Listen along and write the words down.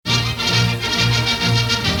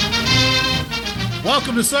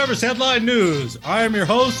Welcome to Service Headline News. I am your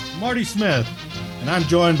host, Marty Smith, and I'm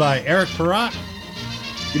joined by Eric Perrott.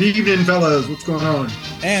 Good evening, fellas. What's going on?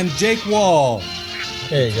 And Jake Wall.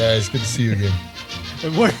 Hey, guys. Good to see you again.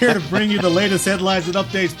 And we're here to bring you the latest headlines and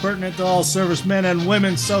updates pertinent to all servicemen and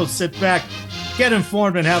women. So sit back, get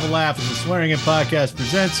informed, and have a laugh as the Swearing In Podcast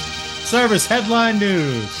presents Service Headline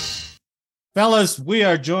News. Fellas, we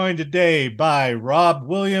are joined today by Rob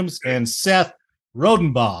Williams and Seth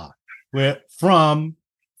Rodenbaugh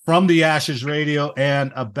from the Ashes Radio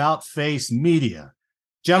and About Face Media.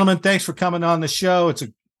 Gentlemen, thanks for coming on the show. It's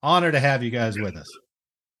an honor to have you guys with us.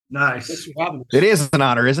 Nice. It is an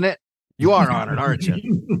honor, isn't it? You are honored, aren't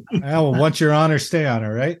you? Well, once you're honored, stay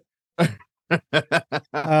honored, right?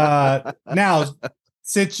 Now,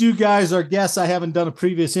 since you guys are guests I haven't done a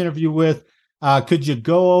previous interview with, could you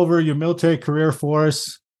go over your military career for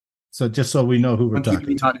us? So just so we know who we're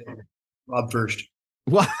talking to. Rob first.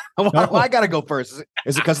 Well, I got to go first.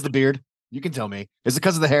 Is it because of the beard? You can tell me. Is it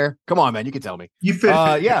because of the hair? Come on, man. You can tell me. You fit.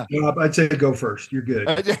 Yeah. Rob, I'd say go first. You're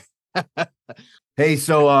good. Hey,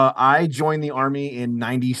 so I joined the Army in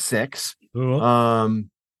 96. Cool.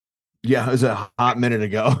 Yeah, it was a hot minute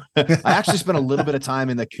ago. I actually spent a little bit of time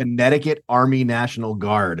in the Connecticut Army National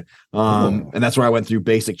Guard. And that's where I went through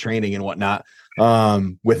basic training and whatnot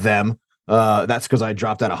with them. That's because I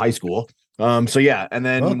dropped out of high school. So yeah, and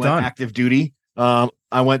then went active duty.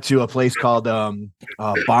 I went to a place called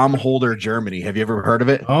Baumholder, Germany. Have you ever heard of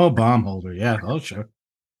it? Oh, Baumholder. Yeah. Oh, sure.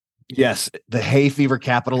 Yes, the hay fever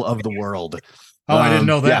capital of the world. Oh, I didn't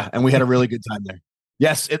know that. Yeah, and we had a really good time there.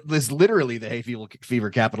 Yes, it was literally the hay fever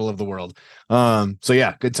capital of the world. So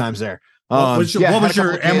yeah, good times there. What was your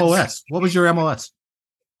MOS? What was your MOS?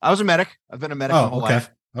 I was a medic. I've been a medic my whole life.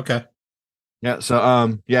 Okay. Yeah. So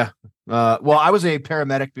well, I was a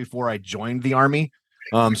paramedic before I joined the Army.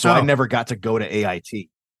 So I never got to go to AIT.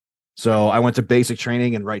 So I went to basic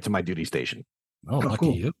training and right to my duty station. Oh, lucky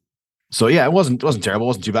you. So yeah, it wasn't terrible. It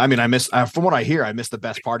wasn't too bad. I mean, from what I hear, I missed the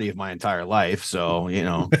best party of my entire life. So,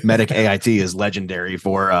 medic AIT is legendary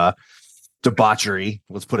for debauchery.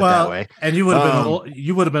 Let's put it that way. And you would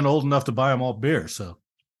have been old enough to buy them all beer. So.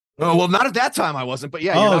 Oh, well, not at that time I wasn't, but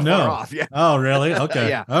yeah, you're not far off. Yeah. Oh, really? Okay.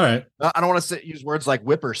 Yeah. All right. I don't want to use words like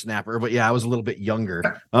whippersnapper, but yeah, I was a little bit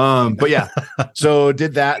younger. But yeah, so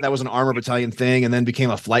did that. That was an armor battalion thing, and then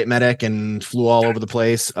became a flight medic and flew all over the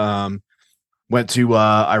place. Went to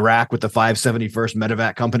Iraq with the 571st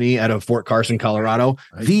Medevac Company out of Fort Carson, Colorado,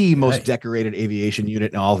 the most decorated aviation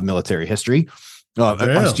unit in all of military history.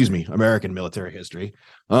 American military history.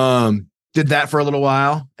 Did that for a little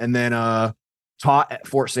while, and then taught at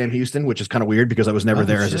Fort Sam Houston, which is kind of weird because I was never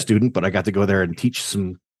there as a student, but I got to go there and teach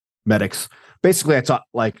some medics. Basically, I taught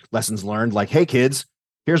like lessons learned, like, hey kids,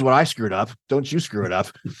 here's what I screwed up. Don't you screw it up.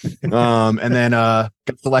 And then got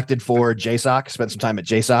selected for JSOC, spent some time at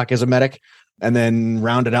JSOC as a medic, and then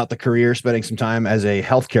rounded out the career, spending some time as a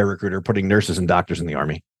healthcare recruiter, putting nurses and doctors in the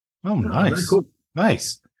Army. Oh, nice. Very cool.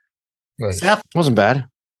 Nice. Seth? Wasn't bad.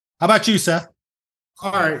 How about you, Seth?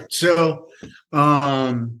 All right. So,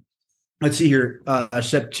 let's see here.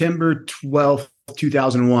 September 12th,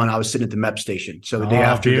 2001, I was sitting at the MEP station. So the day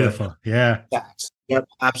after. Beautiful. Yeah. Yep,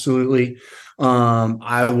 absolutely.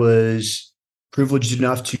 I was privileged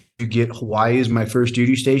enough to get Hawaii as my first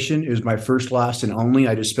duty station. It was my first, last, and only.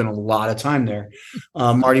 I just spent a lot of time there.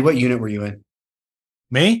 Marty, what unit were you in?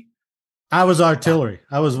 Me? I was artillery.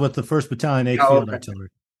 I was with the 1st Battalion 8th Field Artillery.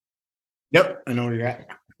 Yep, I know where you're at.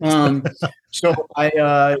 So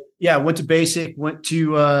I went to basic, went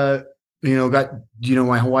to got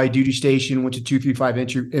my Hawaii duty station, went to 235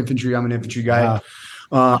 infantry. I'm an infantry guy.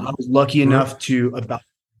 I was lucky enough to, about a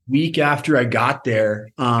week after I got there,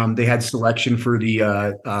 they had selection for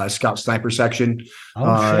the scout sniper section. So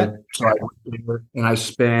I went there and I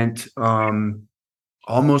spent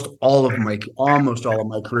almost all of my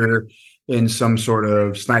career in some sort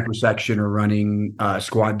of sniper section or running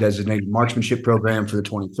squad designated marksmanship program for the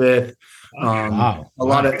 25th.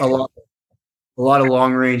 A lot of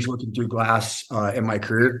long range looking through glass in my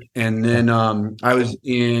career. And then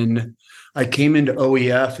I came into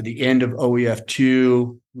OEF at the end of OEF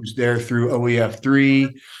 2, was there through OEF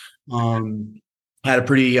 3. Had a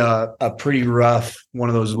pretty rough one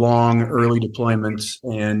of those long early deployments.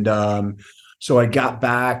 And so I got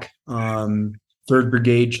back, 3rd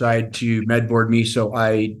Brigade tried to med board me. So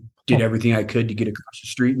I did everything I could to get across the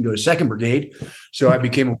street and go to 2nd Brigade. So I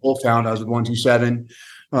became a wolfhound. I was with 127,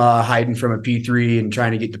 hiding from a P3 and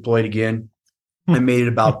trying to get deployed again. I made it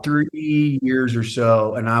about 3 years or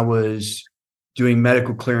so, and I was doing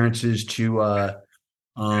medical clearances to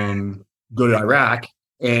go to Iraq.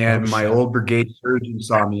 And my old brigade surgeon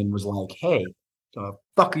saw me and was like, "Hey, the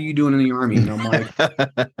fuck are you doing in the Army? And I'm like,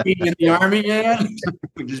 being in the Army, man.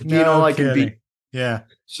 Just being all I can be. Yeah.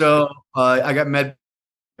 So I got and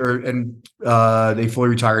they fully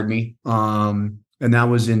retired me. And that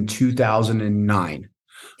was in 2009.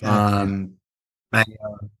 I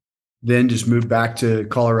then just moved back to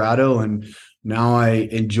Colorado, and now I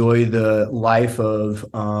enjoy the life of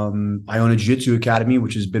I own a jiu-jitsu academy,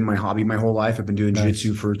 which has been my hobby my whole life. I've been doing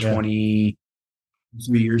jiu-jitsu for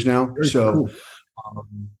 23 years now. Very cool.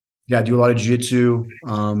 I do a lot of jiu-jitsu.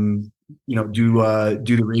 Do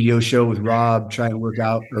the radio show with Rob, try and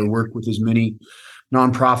work with as many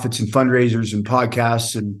nonprofits and fundraisers and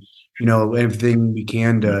podcasts and everything we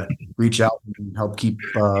can to reach out and help keep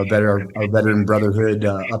our veteran brotherhood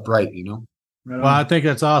upright. Well, I think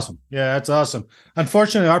that's awesome. Yeah, that's awesome.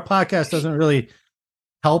 Unfortunately, our podcast doesn't really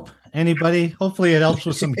help anybody. Hopefully, it helps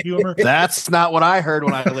with some humor. That's not what I heard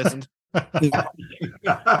when I listened.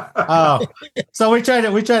 So we try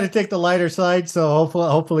to take the lighter side. So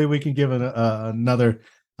hopefully we can give another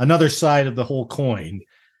side of the whole coin.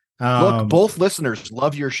 Look, both listeners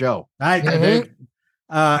love your show. And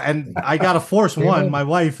I got to force my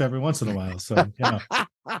wife every once in a while. So,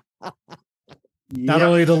 not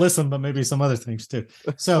only to listen, but maybe some other things too.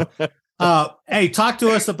 So, hey, talk to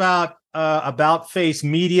us about Face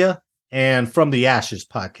Media and From the Ashes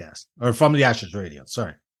podcast, or From the Ashes Radio.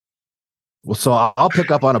 Sorry. Well, so I'll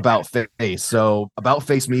pick up on About Face. So About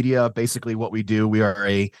Face Media, basically what we do, we are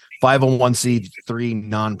a 501c3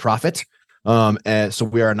 nonprofit. And so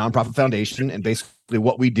we are a nonprofit foundation, and basically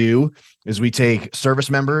what we do is we take service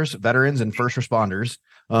members, veterans, and first responders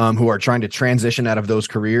who are trying to transition out of those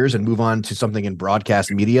careers and move on to something in broadcast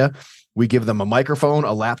media. We give them a microphone,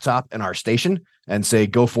 a laptop, and our station, and say,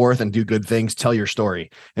 go forth and do good things. Tell your story.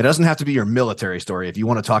 It doesn't have to be your military story. If you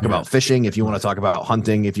want to talk about fishing, if you want to talk about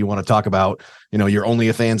hunting, if you want to talk about, your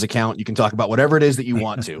OnlyFans account, you can talk about whatever it is that you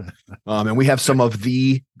want to. And we have some of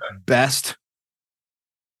the best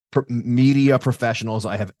media professionals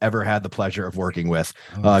I have ever had the pleasure of working with.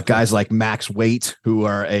 Guys like Max Waite, who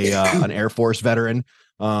are an Air Force veteran,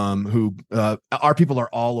 who our people are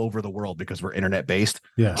all over the world because we're internet based.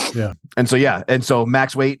 And so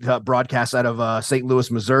Max Waite broadcasts out of St.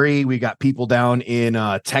 Louis, Missouri. We got people down in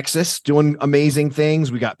Texas doing amazing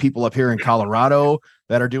things. We got people up here in Colorado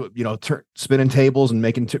that are doing, spinning tables and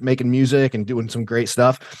making music and doing some great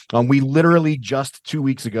stuff. We literally just 2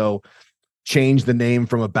 weeks ago changed the name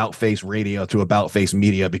from About Face Radio to About Face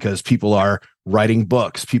Media because people are writing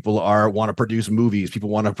books, people want to produce movies, people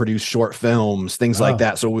want to produce short films, things like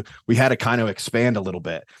that. So we had to kind of expand a little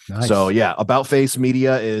bit. Nice. So yeah, About Face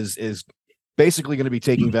Media is basically going to be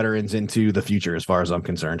taking veterans into the future as far as I'm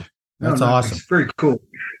concerned. That's awesome. It's very cool.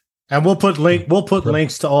 And we'll put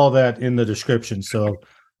links to all that in the description so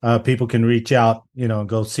people can reach out,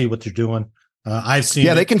 go see what you're doing. I've seen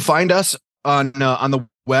they can find us on the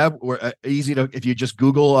web. We're easy to, if you just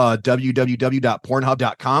Google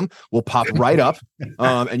www.pornhub.com, will pop right up,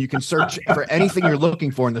 and you can search for anything you're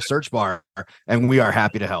looking for in the search bar, and we are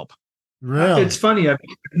happy to help. Really? It's funny. I've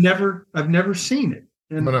never seen it.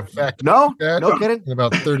 I'm gonna fact no that kidding. In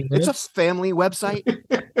about 30 minutes. It's a family website.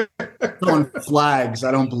 On flags,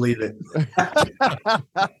 I don't believe it.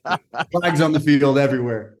 Flags on the field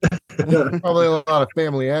everywhere. Probably a lot of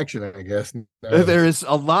family action, I guess. There is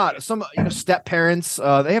a lot. Some step parents.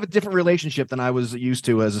 They have a different relationship than I was used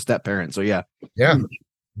to as a step parent. So yeah.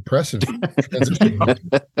 Impressive.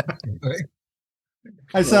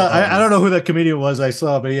 I saw. I don't know who that comedian was. I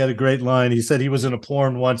saw, but he had a great line. He said he was in a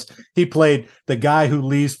porn once. He played the guy who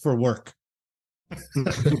leaves for work.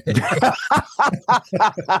 That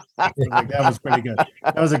was pretty good.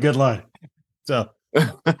 That was a good line. So,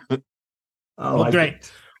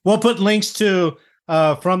 great. We'll put links to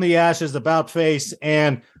From the Ashes, About Face,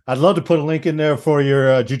 and I'd love to put a link in there for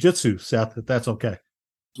your jiu-jitsu, Seth, if that's okay.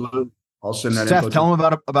 I'll send that. Seth, tell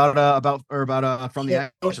them about From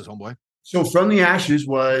the Ashes, homeboy. So From the Ashes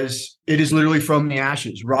is literally From the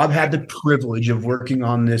Ashes. Rob had the privilege of working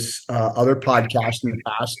on this other podcast in the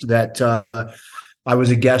past that I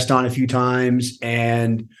was a guest on a few times,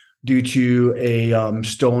 and due to a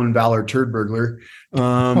stolen valor turd burglar,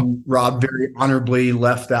 Rob very honorably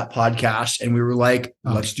left that podcast, and we were like,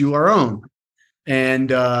 let's do our own.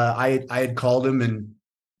 And I had called him, and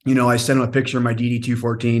I sent him a picture of my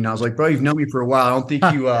DD-214. I was like, bro, you've known me for a while. I don't think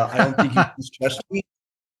you trust me,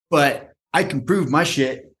 but I can prove my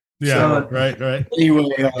shit. Yeah, right. Anyway,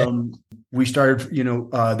 we started,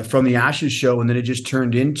 the From the Ashes show, and then it just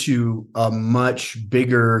turned into a much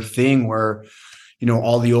bigger thing where,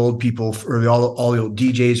 all the old people or all the old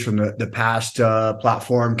DJs from the past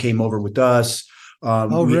platform came over with us.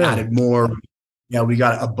 We added more. Yeah, we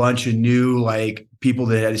got a bunch of new like people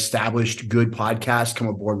that had established good podcasts come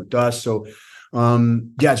aboard with us. So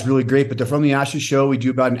yeah, it's really great. But the From the Ashes show, we do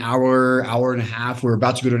about an hour and a half. We're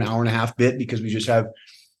about to go to an hour and a half bit because we just have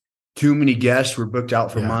too many guests. We're booked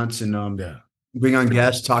out for months, and bring on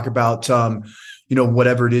guests, talk about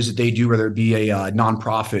whatever it is that they do, whether it be a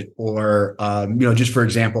nonprofit or just for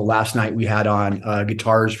example, last night we had on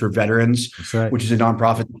Guitars for Veterans, which is a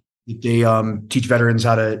nonprofit. They teach veterans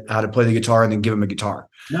how to play the guitar and then give them a guitar.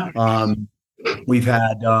 We've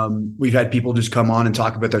had people just come on and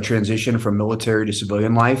talk about their transition from military to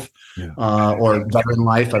civilian life, or veteran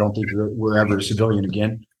life. I don't think we're ever a civilian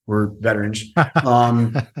again. We're veterans.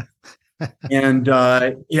 And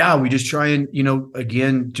we just try and,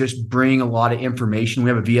 again, just bring a lot of information.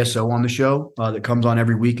 We have a VSO on the show that comes on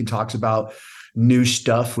every week and talks about new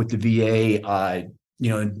stuff with the VA,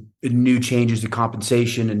 new changes to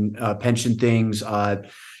compensation and pension things,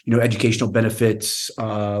 educational benefits.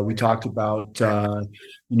 We talked about,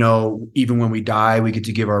 even when we die, we get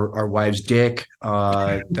to give our wives dick.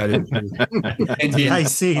 I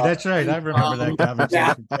see. That's right. I remember that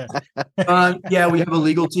conversation. We have a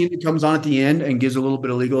legal team that comes on at the end and gives a little bit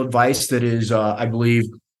of legal advice that is, I believe,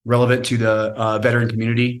 relevant to the veteran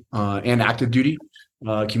community and active duty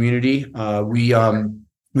community.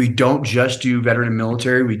 We don't just do veteran and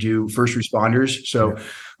military. We do first responders. So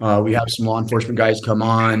we have some law enforcement guys come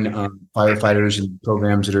on, firefighters and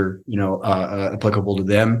programs that are, applicable to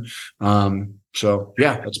them.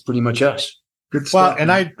 That's pretty much us. Good stuff. Well, and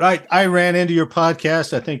I ran into your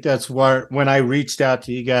podcast. I think that's when I reached out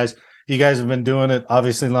to you guys have been doing it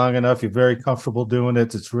obviously long enough. You're very comfortable doing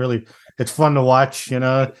it. It's fun to watch,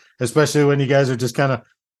 especially when you guys are just kind of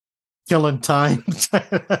killing time,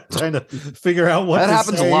 trying to figure out what that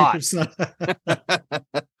happens say. a lot.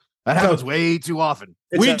 That happens way too often.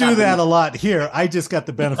 We do that a lot here. I just got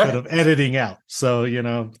the benefit of editing out. So,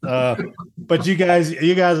 but you guys,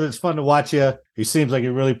 it's fun to watch you. It seems like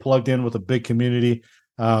you're really plugged in with a big community.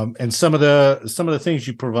 And some of the things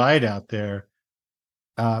you provide out there,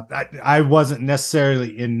 I wasn't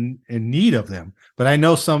necessarily in need of them, but I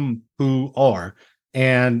know some who are,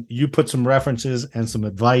 and you put some references and some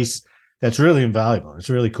advice that's really invaluable.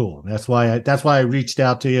 It's really cool. That's why I reached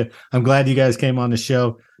out to you. I'm glad you guys came on the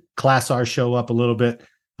show. Class our show up a little bit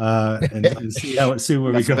and see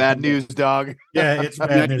where we go. Bad news, dog. Yeah, it's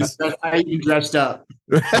bad news. You dressed up.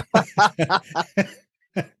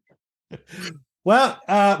 Well,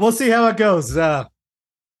 we'll see how it goes. But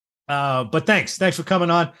thanks for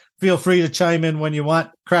coming on. Feel free to chime in when you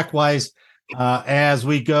want, crack-wise, as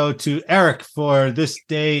we go to Eric for this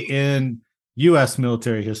day in U.S.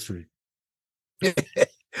 military history.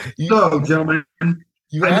 So, gentlemen,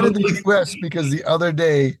 You added the U.S. because the other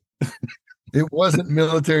day it wasn't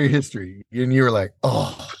military history, and you were like,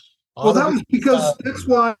 "Oh." Well, that was because that's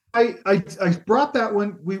why I brought that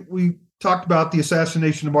when we talked about the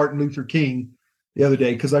assassination of Martin Luther King the other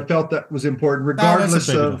day, because I felt that was important, regardless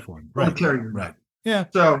of military. Right. Yeah.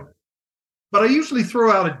 So, but I usually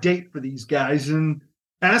throw out a date for these guys and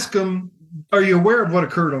ask them, "Are you aware of what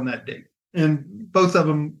occurred on that date?" And both of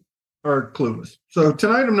them are clueless. So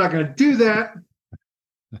tonight I'm not going to do that.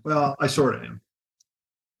 Well, I sort of am.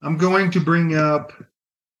 I'm going to bring up,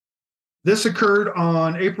 this occurred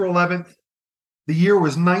on April 11th. The year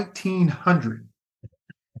was 1900.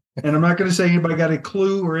 And I'm not going to say anybody got a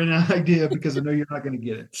clue or any idea because I know you're not going to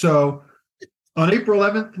get it. So on April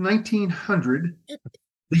 11th, 1900,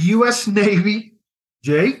 the U.S. Navy,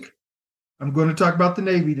 Jake, I'm going to talk about the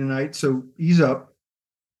Navy tonight, so ease up.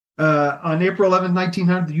 On April 11th,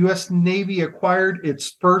 1900, the U.S. Navy acquired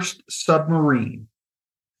its first submarine.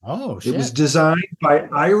 Oh, shit. It was designed by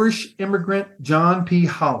Irish immigrant John P.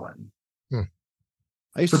 Holland.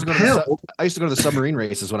 I used to go to the submarine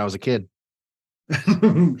races when I was a kid.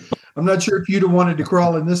 I'm not sure if you'd have wanted to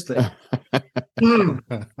crawl in this thing.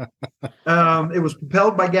 It was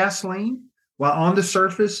propelled by gasoline while on the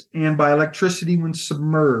surface and by electricity when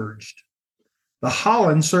submerged. The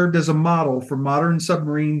Holland served as a model for modern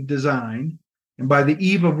submarine design, and by the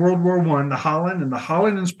eve of World War I, the Holland and the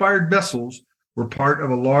Holland-inspired vessels were part of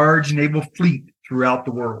a large naval fleet throughout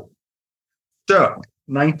the world. So,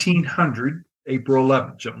 1900, April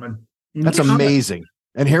 11th, gentlemen. That's amazing.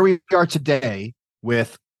 And here we are today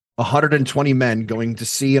with 120 men going to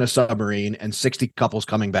sea in a submarine and 60 couples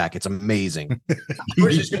coming back. It's amazing. I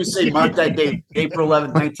was just going to say, mark that date, April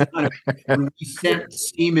 11th, 1900. When we sent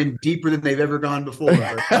seamen deeper than they've ever gone before.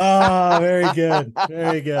 Oh, very good.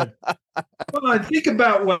 Very good. Well, think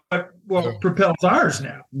about what propels ours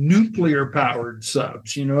now. Nuclear-powered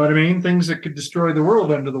subs, you know what I mean? Things that could destroy the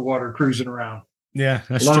world under the water cruising around. Yeah,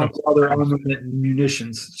 that's along true. with other armament and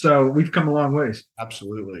munitions. So we've come a long ways.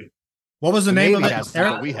 Absolutely. What was the name of Navy it? has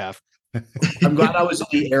Eric? what we have. I'm glad I was in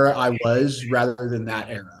the era I was rather than that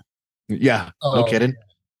era. Yeah, no Oh, kidding.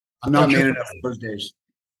 I'm not man enough for those days.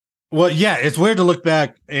 Well, yeah, it's weird to look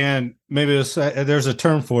back and maybe there's a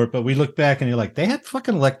term for it, but we look back and you're like, they had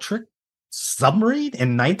fucking electric submarine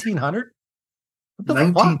in 1900? What the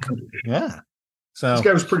fuck? 1900. Yeah. So This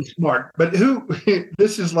guy was pretty smart. But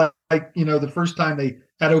this is like the first time they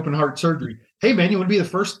had open heart surgery. Hey, man, you want to be the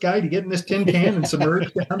first guy to get in this tin can and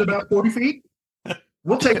submerge down to about 40 feet?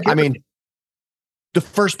 We'll take it. I mean, the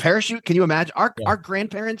first parachute, can you imagine? Our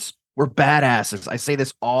grandparents were badasses. I say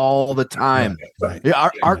this all the time. Right. Yeah,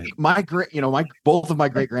 both of my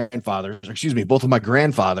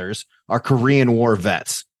grandfathers are Korean War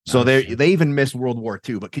vets. So they even missed World War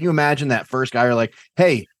II. But can you imagine that first guy? You're like,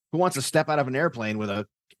 hey, who wants to step out of an airplane with a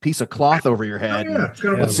piece of cloth over your head?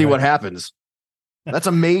 Let's see what happens. That's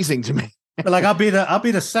amazing to me. But like I'll be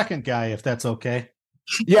the second guy if that's okay.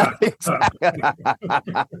 Yeah. Exactly.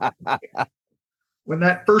 When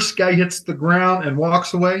that first guy hits the ground and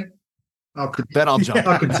walks away, Then I'll jump.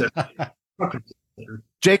 I'll consider. I'll consider.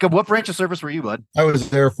 Jacob, what branch of service were you, bud? I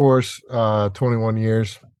was Air Force 21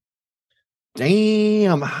 years.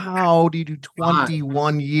 Damn, how do you do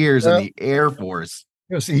 21 years in the Air Force?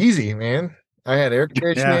 It was easy, man. I had air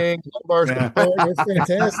conditioning, lumbar support. It was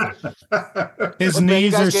fantastic. His Look, man, you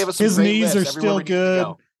knees guys are gave us some his great knees are lists still everywhere we need to good.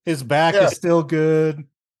 go. His back Yeah. is still good.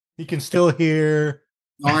 He can still hear.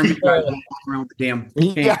 Army guys walking around with the damn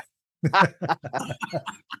Yeah.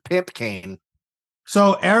 Pimp cane.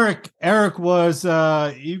 So Eric was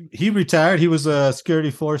he retired. He was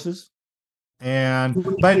security forces,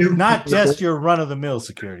 but not just your run of the mill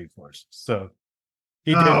security forces. So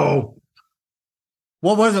he did. Oh,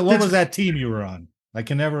 What was it? What was that team you were on? I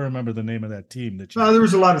can never remember the name of that team that you. there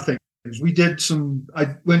was a lot of things. We did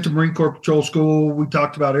I went to Marine Corps Patrol School. We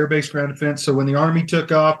talked about air-based ground defense. So when the Army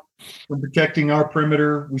took off from protecting our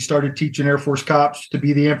perimeter, we started teaching Air Force cops to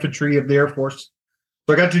be the infantry of the Air Force.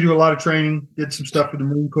 So I got to do a lot of training, did some stuff with the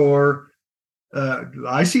Marine Corps.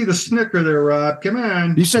 I see the snicker there, Rob. Come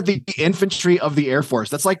on. You said the infantry of the Air Force.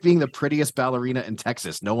 That's like being the prettiest ballerina in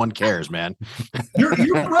Texas. No one cares, man. You're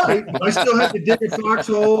right. I still had to dig a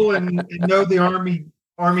foxhole and know the Army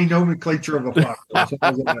nomenclature of a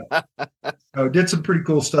foxhole. So did some pretty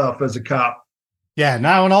cool stuff as a cop. Yeah.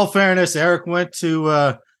 Now, in all fairness, Eric went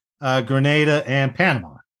to Grenada and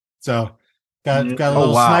Panama, so got a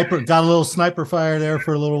little sniper fire there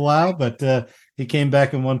for a little while, but he came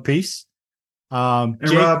back in one piece. And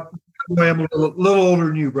Rob, I'm a little older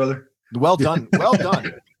than you, brother. Well done. Well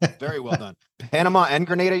done. Very well done. Panama and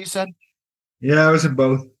Grenada, you said? Yeah, I was in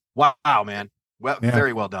both. Wow, man. Well, Yeah.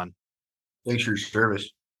 Very well done. Thanks for your service.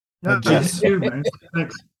 Yes, you, man.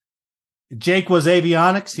 Thanks. Jake was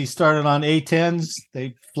avionics. He started on A-10s.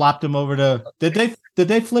 They flopped him over to. Did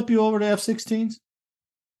they flip you over to F-16s?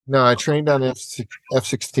 No, I trained on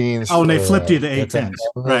F-16s. Oh, and they for, flipped you to that time. A-10s,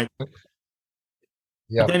 right?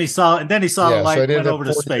 Yeah. Then he saw the Yeah, so I light, did went a over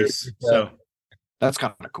to 4 years space. with So That's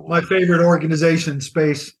kind of cool. My favorite organization,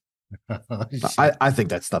 space. I think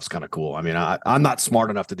that stuff's kind of cool. I mean, I'm not smart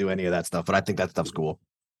enough to do any of that stuff, but I think that stuff's cool.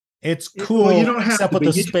 it's cool. Well, you don't have except to with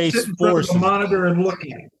be. the You just space sit in front force. of a monitor and look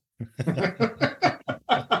at it.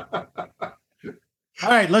 All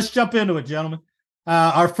right, let's jump into it, gentlemen.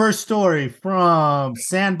 Our first story from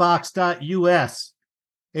sandbox.us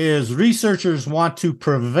is researchers want to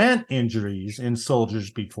prevent injuries in soldiers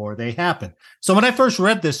before they happen. So when I first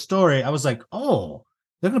read this story, I was like, oh,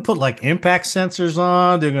 they're going to put like impact sensors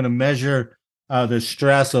on. They're going to measure the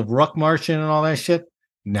stress of ruck marching and all that shit.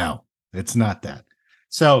 No, it's not that.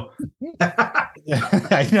 So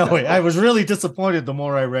I know it. I was really disappointed the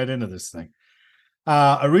more I read into this thing.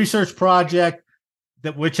 A research project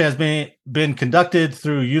which has been conducted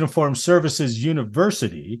through Uniformed Services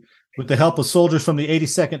University with the help of soldiers from the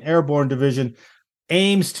 82nd Airborne Division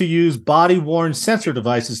aims to use body-worn sensor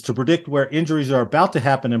devices to predict where injuries are about to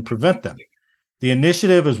happen and prevent them. The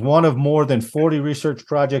initiative is one of more than 40 research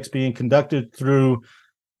projects being conducted through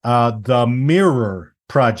the MIRROR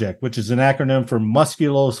project, which is an acronym for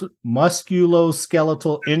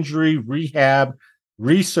Musculoskeletal Injury Rehab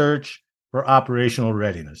Research for Operational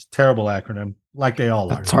Readiness. Terrible acronym, like they all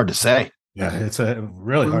are. It's hard to say. Yeah, it's a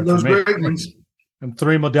really hard Those for me. great ones. I'm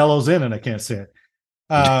 3 Modelo's in and I can't say it.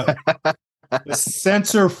 The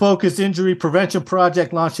Sensor-Focused Injury Prevention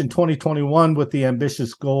Project launched in 2021 with the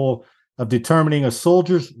ambitious goal of determining a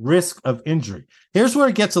soldier's risk of injury. Here's where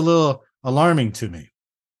it gets a little alarming to me.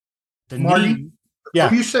 Marty? Yeah.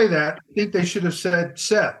 When you say that, I think they should have said,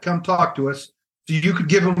 Seth, come talk to us. So you could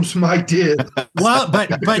give them some ideas. Well,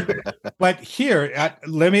 but here,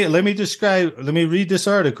 let me read this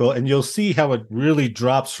article, and you'll see how it really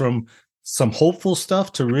drops from some hopeful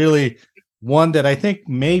stuff to really one that I think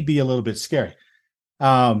may be a little bit scary.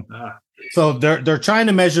 So they're trying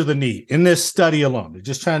to measure the knee in this study alone. They're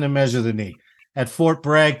just trying to measure the knee. At Fort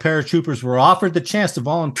Bragg, paratroopers were offered the chance to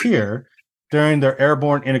volunteer during their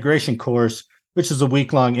airborne integration course, which is a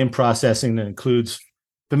week-long in-processing that includes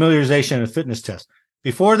familiarization and fitness tests.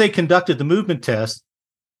 Before they conducted the movement test,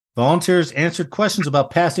 volunteers answered questions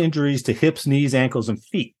about past injuries to hips, knees, ankles, and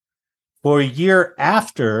feet. For a year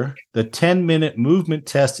after the 10-minute movement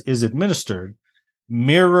test is administered,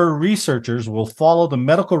 Mirror researchers will follow the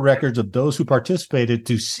medical records of those who participated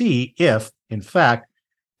to see if, in fact,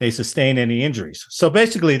 they sustained any injuries. So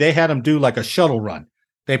basically, they had them do like a shuttle run.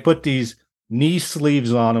 They put these knee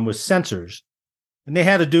sleeves on them with sensors, and they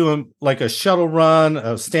had to do them like a shuttle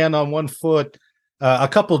run, stand on one foot, a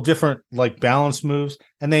couple of different like balance moves,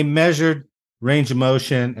 and they measured range of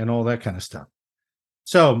motion and all that kind of stuff.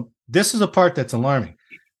 So this is a part that's alarming.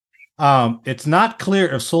 It's not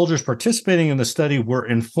clear if soldiers participating in the study were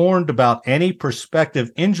informed about any prospective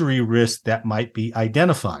injury risk that might be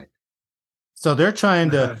identified. So they're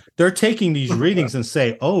they're taking these readings and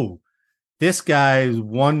say, oh, this guy's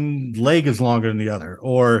one leg is longer than the other,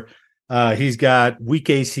 or he's got weak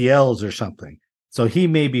ACLs or something. So he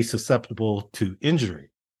may be susceptible to injury.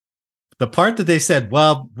 The part that they said,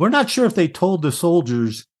 well, we're not sure if they told the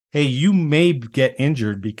soldiers, hey, you may get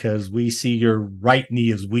injured because we see your right knee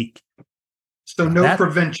is weak. So no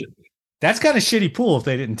prevention. That's kind of shitty pool if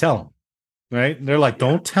they didn't tell them, right? They're like,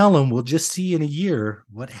 don't tell them. We'll just see in a year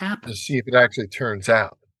what happens. To see if it actually turns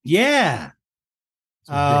out. Yeah.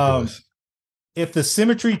 If the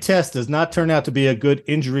symmetry test does not turn out to be a good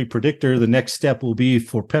injury predictor, the next step will be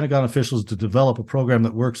for Pentagon officials to develop a program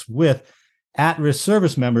that works with at-risk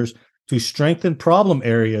service members to strengthen problem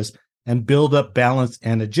areas and build up balance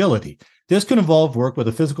and agility. This could involve work with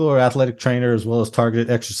a physical or athletic trainer, as well as targeted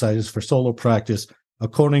exercises for solo practice,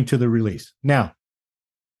 according to the release. Now,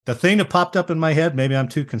 the thing that popped up in my head, maybe I'm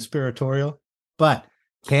too conspiratorial, but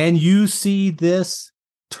can you see this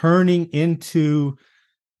turning into,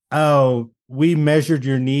 oh, we measured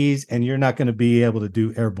your knees and you're not going to be able to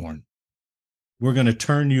do airborne. We're going to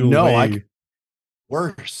turn you away.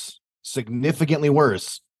 Worse, significantly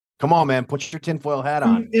worse. Come on, man, put your tinfoil hat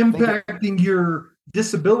on. Impacting your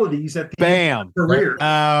disabilities at the end of your career.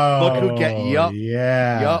 Look who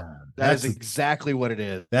Yeah. Yep. That's exactly what it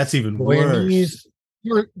is. That's even worse.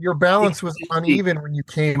 Your balance was uneven when you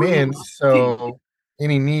came in, so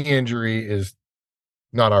any knee injury is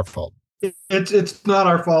not our fault. It's not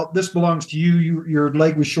our fault. This belongs to you. Your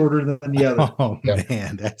leg was shorter than the other. Oh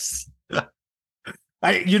man, that's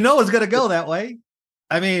it's gonna go that way.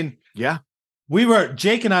 I mean, yeah.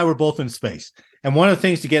 Jake and I were both in space. And one of the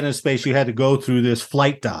things to get into space, you had to go through this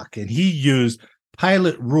flight dock, and he used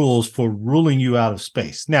pilot rules for ruling you out of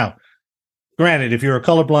space. Now, granted, if you're a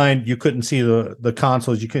colorblind, you couldn't see the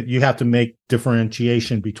consoles. You have to make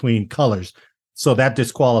differentiation between colors. So that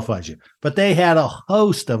disqualifies you. But they had a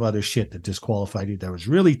host of other shit that disqualified you that was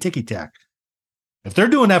really ticky-tack. If they're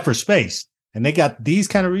doing that for space and they got these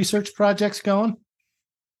kind of research projects going,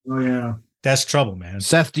 oh yeah, that's trouble, man.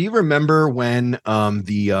 Seth, do you remember when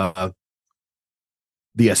the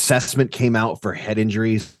assessment came out for head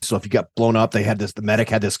injuries? So if you got blown up, the medic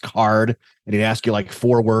had this card, and he'd ask you like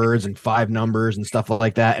 4 words and 5 numbers and stuff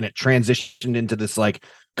like that, and it transitioned into this like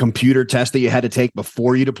computer test that you had to take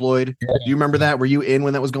before you deployed. Yeah. Do you remember that? Were you in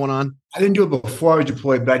when that was going on? I didn't do it before I was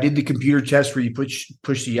deployed, but I did the computer test where you push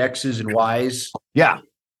the X's and Y's. Yeah.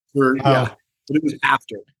 But it was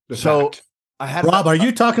after the fact. Rob, are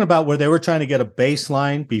you talking about where they were trying to get a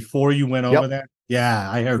baseline before you went over that? Yeah,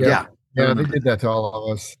 I heard that. Yeah, they did that to all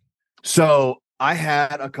of us. So I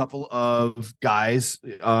had a couple of guys,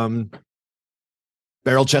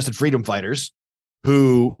 barrel-chested freedom fighters,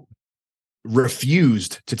 who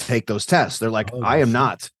refused to take those tests. They're like, I am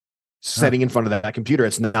not sitting in front of that computer.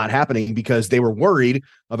 It's not happening, because they were worried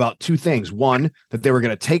about 2 things. One, that they were going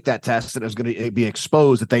to take that test and it was going to be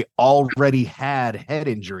exposed that they already had head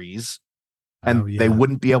injuries and they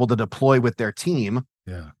wouldn't be able to deploy with their team.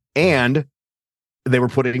 Yeah. And they were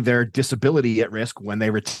putting their disability at risk when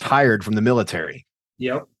they retired from the military.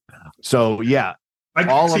 Yep. So yeah,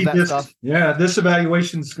 all of that stuff. Yeah, this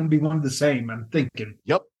evaluation is going to be one of the same, I'm thinking.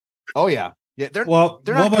 Yep. Oh yeah. Yeah. They're not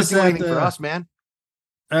going to do anything for us, man.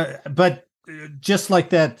 But just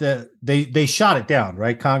like that, they shot it down,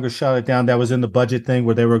 right? Congress shot it down. That was in the budget thing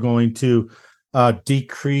where they were going to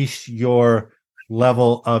decrease your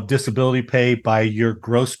level of disability pay by your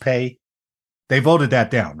gross pay. They voted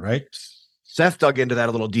that down, right? Seth dug into that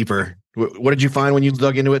a little deeper. What did you find when you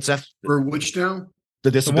dug into it, Seth? For which now? The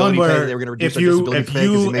The disability one pay. where They were going to reduce if their disability you pay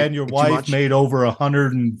 'cause they made and your too wife much? made over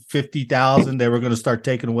 150,000, they were going to start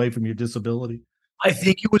taking away from your disability. I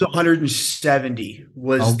think it was 170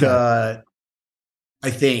 was Okay. the. I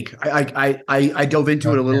think I dove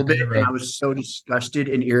into it a little Yeah, bit, you're and right. I was so disgusted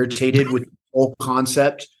and irritated with the whole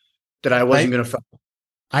concept that I wasn't going to.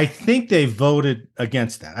 I think they voted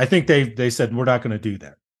against that. I think they said we're not going to do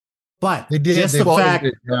that. But They did. just They the voted fact,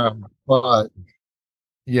 it, but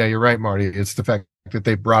yeah, you're right, Marty. It's the fact that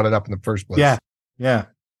they brought it up in the first place. yeah.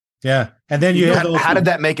 And then you have those. How did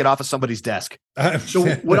that make it off of somebody's desk? So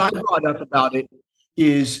what I brought up about it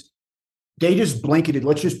is they just blanketed.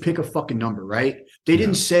 Let's just pick a fucking number, right? They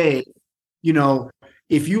didn't say,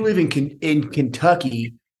 if you live in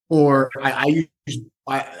Kentucky, or I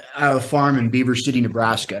have a farm in Beaver City,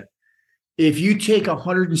 Nebraska. If you take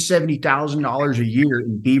 $170,000 a year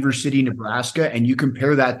in Beaver City, Nebraska, and you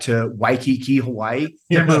compare that to Waikiki, Hawaii,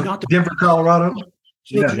 Denver, Colorado.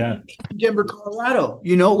 Yeah. Denver, Colorado,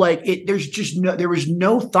 there was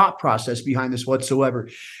no thought process behind this whatsoever.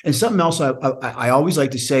 And something else I always like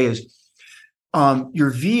to say is your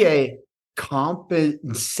VA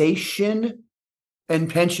compensation and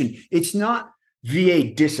pension. It's not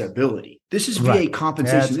VA disability. This is VA Right.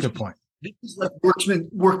 compensation. That's a This good point. This is like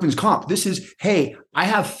workman's comp. This is, hey, I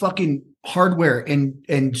have fucking hardware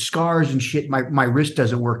and scars and shit. My wrist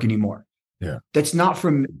doesn't work anymore. Yeah. That's not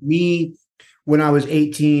from me when I was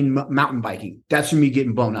 18 mountain biking. That's from me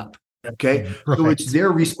getting blown up. Okay. So Right. it's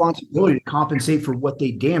their responsibility to compensate for what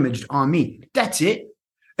they damaged on me. That's it.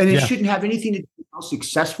 And it Yeah. shouldn't have anything to do with how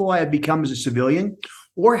successful I have become as a civilian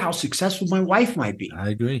or how successful my wife might be. I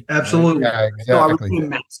agree. Absolutely. Yeah, So I exactly. would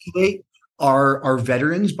emasculate our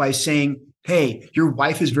veterans by saying, hey, your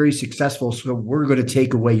wife is very successful, so we're going to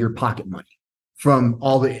take away your pocket money from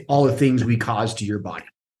all the things we caused to your body.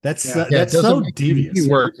 That's Yeah. that's it doesn't so make devious. my knee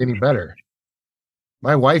work any better.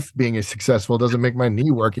 My wife being as successful doesn't make my knee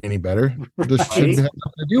work any better. This shouldn't have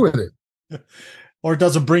nothing to do with it. Or it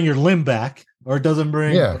doesn't bring your limb back, or it doesn't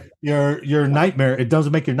bring Yeah. your nightmare. It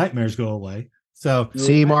doesn't make your nightmares go away. So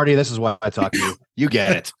See, Marty, this is why I talk to you. You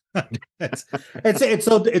get it.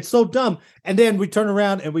 it's so dumb. And then we turn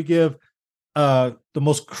around and we give the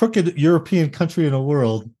most crooked European country in the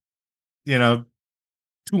world, $200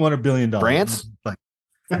 billion. France? Like,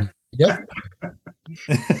 Yep.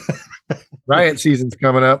 Riot season's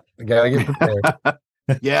coming up. I gotta get prepared.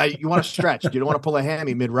 Yeah, you want to stretch. You don't want to pull a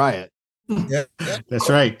hammy mid-riot. Yeah. that's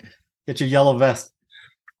right. Get your yellow vest.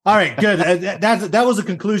 All right, good. That was the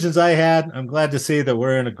conclusions I had. I'm glad to see that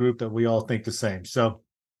we're in a group that we all think the same. So,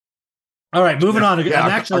 all right, moving on. Yeah,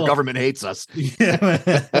 An our government hates us. Hate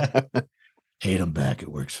them back. It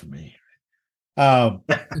works for me.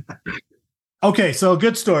 Okay, so a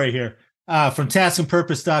good story here from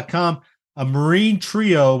taskandpurpose.com. A Marine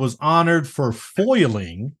trio was honored for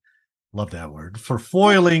foiling, love that word, for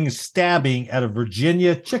foiling stabbing at a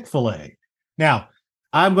Virginia Chick-fil-A. Now,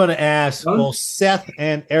 I'm going to ask both Seth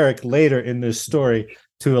and Eric later in this story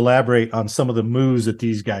to elaborate on some of the moves that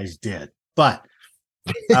these guys did. But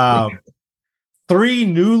 3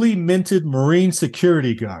 newly minted Marine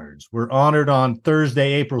security guards were honored on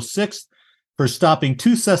Thursday, April 6th, for stopping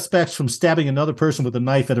 2 suspects from stabbing another person with a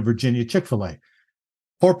knife at a Virginia Chick-fil-A.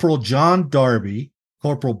 Corporal John Darby,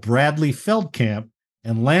 Corporal Bradley Feldkamp,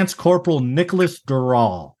 and Lance Corporal Nicholas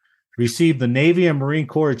Dural received the Navy and Marine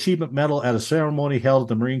Corps Achievement Medal at a ceremony held at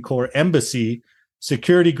the Marine Corps Embassy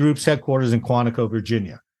Security Group's headquarters in Quantico,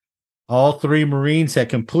 Virginia. All 3 Marines had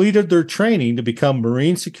completed their training to become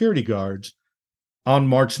Marine security guards on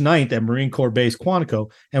March 9th at Marine Corps Base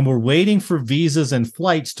Quantico and were waiting for visas and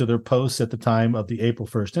flights to their posts at the time of the April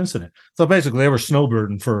 1st incident. So basically, they were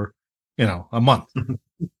snowbirding for, a month,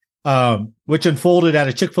 which unfolded at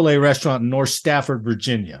a Chick-fil-A restaurant in North Stafford,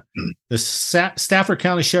 Virginia. The Stafford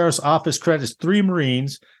County Sheriff's Office credits 3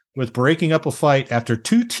 Marines with breaking up a fight after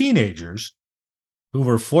 2 teenagers who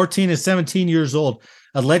were 14 and 17 years old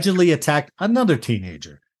allegedly attacked another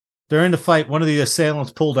teenager. During the fight, one of the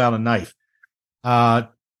assailants pulled out a knife.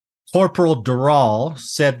 Corporal Dural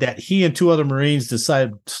said that he and 2 other Marines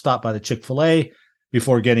decided to stop by the Chick-fil-A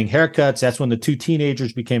before getting haircuts. That's when the 2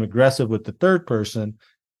 teenagers became aggressive with the third person.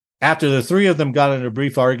 After the 3 of them got in a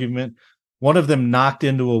brief argument, one of them knocked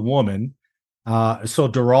into a woman. So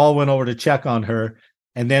Dural went over to check on her.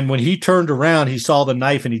 And then when he turned around, he saw the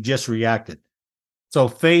knife and he just reacted. So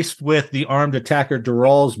faced with the armed attacker,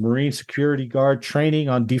 Dural's Marine security guard training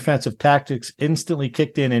on defensive tactics instantly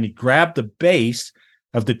kicked in and he grabbed the base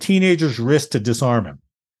of the teenager's wrist to disarm him.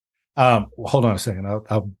 Hold on a second.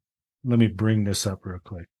 Let me bring this up real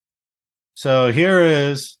quick. So here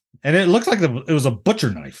is and it looked like it was a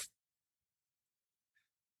butcher knife.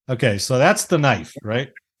 Okay, so that's the knife,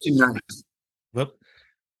 right? Whoop.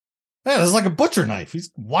 Yeah, it's like a butcher knife.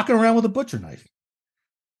 He's walking around with a butcher knife.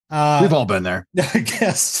 We've all been there. I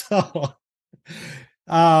guess so.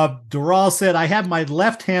 Dural said, I have my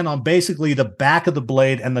left hand on basically the back of the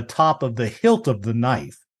blade and the top of the hilt of the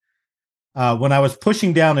knife. When I was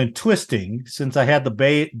pushing down and twisting, since I had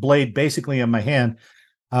the blade basically in my hand,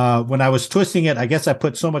 when I was twisting it, I guess I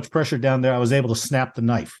put so much pressure down there, I was able to snap the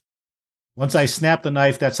knife. Once I snapped the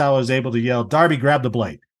knife, that's how I was able to yell, Darby, grab the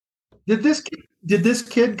blade. Did this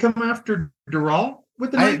kid come after Dural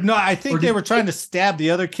with the knife? No, I think they were trying to stab the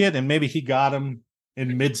other kid, and maybe he got him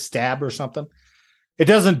in mid-stab or something. It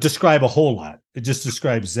doesn't describe a whole lot. It just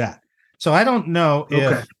describes that. So I don't know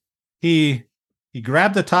if he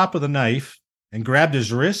grabbed the top of the knife and grabbed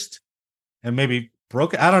his wrist and maybe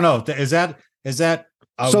broke it. I don't know. Is that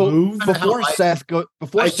a move? Before Seth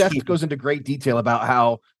goes into great detail about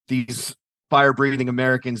how these fire-breathing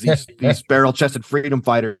Americans, these barrel-chested freedom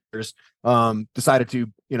fighters, decided to,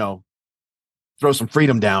 throw some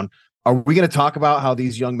freedom down. Are we going to talk about how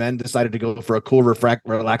these young men decided to go for a cool,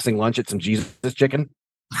 relaxing lunch at some Jesus chicken?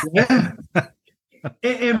 Yeah.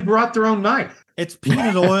 and brought their own knife. It's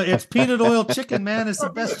peanut oil. It's peanut oil chicken, man. It's the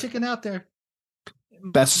best chicken out there.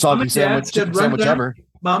 Best soggy chicken sandwich ever.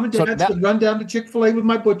 Mom and Dad said, run down to Chick-fil-A with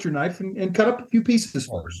my butcher knife and cut up a few pieces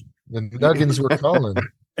for us. The Nuggins were calling.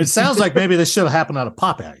 It sounds like maybe this should have happened out of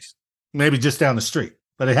Popeyes, maybe just down the street,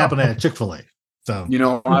 but it happened at Chick-fil-A. So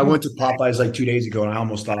I went to Popeyes like 2 days ago, and I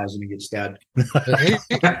almost thought I was going to get stabbed.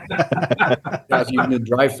 Guys, even in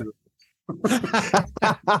drive-through.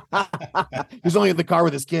 He's only in the car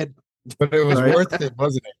with his kid, but it was worth it,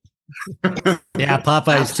 wasn't it? Yeah,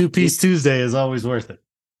 Popeyes 2-piece Tuesday is always worth it.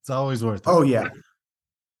 It's always worth it. Oh yeah.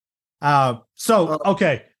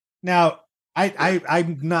 Okay. Now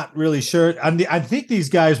I'm not really sure. I think these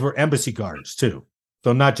guys were embassy guards too,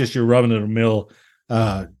 so not just your run-of-the-mill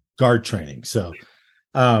guard training. So,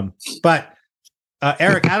 but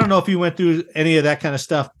Eric, I don't know if you went through any of that kind of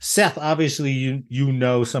stuff. Seth, obviously, you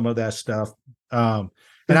know some of that stuff. And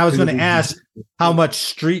I was going to ask, how much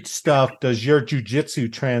street stuff does your jujitsu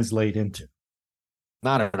translate into?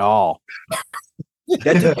 Not at all.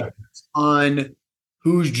 That depends on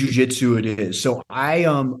whose jujitsu it is. So I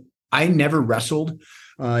never wrestled.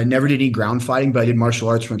 Never did any ground fighting, but I did martial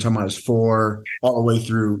arts from the time I was 4 all the way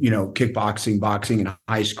through, kickboxing, boxing in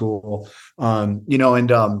high school. I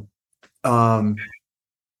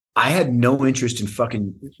had no interest in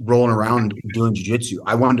fucking rolling around doing jiu-jitsu.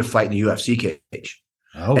 I wanted to fight in the UFC cage.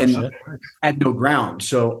 Oh, and shit. I had no ground.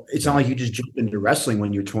 So it's not like you just jump into wrestling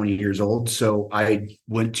when you're 20 years old. So I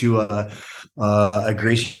went to a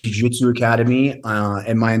Gracie Jiu-Jitsu Academy,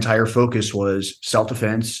 and my entire focus was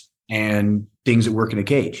self-defense and things that work in a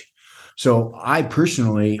cage. So I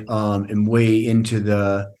personally am way into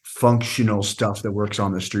the functional stuff that works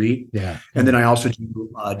on the street. Yeah. And then I also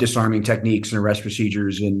do disarming techniques and arrest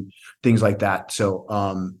procedures and things like that. So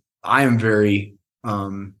I am very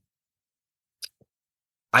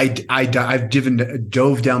I've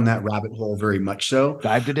dove down that rabbit hole very much so.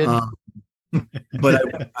 Dived it in.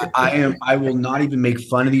 But I will not even make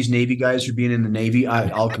fun of these Navy guys for being in the Navy.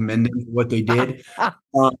 I'll commend them for what they did.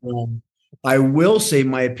 I will say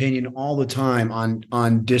my opinion all the time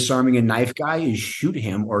on disarming a knife guy is shoot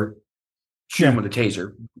him or shoot him with a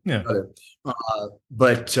taser. Yeah.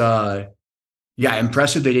 Yeah,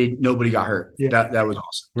 impressive. They did. Nobody got hurt. Yeah. That was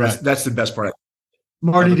awesome. Right. That's the best part.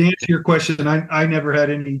 Marty, to answer your question, I never had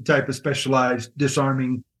any type of specialized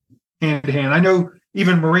disarming hand-to-hand. I know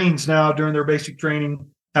even Marines now during their basic training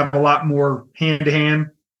have a lot more hand-to-hand, a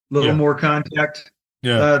little more contact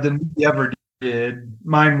than we ever did.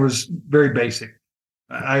 Mine was very basic.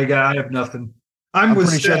 I have nothing. I'm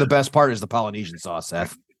pretty sure the best part is the Polynesian sauce,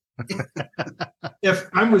 Seth. If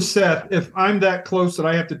I'm with Seth, if I'm that close that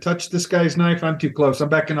I have to touch this guy's knife, I'm too close. I'm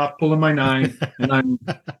backing off, pulling my knife, and I'm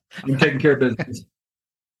taking care of business.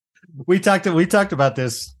 We talked about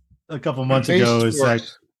this a couple months ago. It's like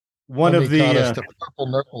one of the purple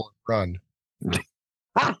knuckle run. Say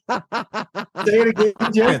it again,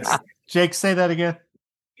 Jake. Jake, say that again.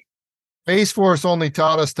 Space Force only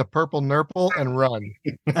taught us to purple nurple and run.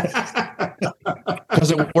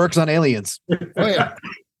 Because it works on aliens. Oh, yeah.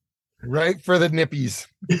 Right for the nippies.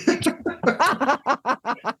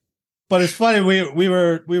 But it's funny, we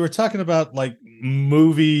were talking about like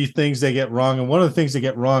movie things they get wrong, and one of the things they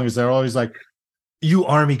get wrong is they're always like, "You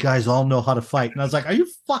Army guys all know how to fight," and I was like, "Are you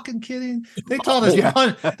fucking kidding?" They taught us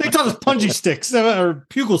they taught us punji sticks or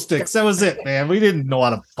pugil sticks. That was it, man. We didn't know how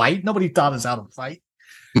to fight. Nobody taught us how to fight.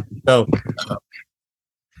 So,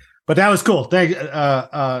 But that was cool. Thanks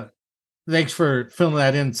for filling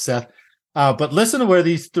that in, Seth. But listen to where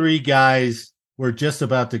these three guys were just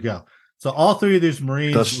about to go. So all three of these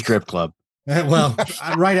Marines, The strip club. well,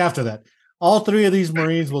 right after that, all three of these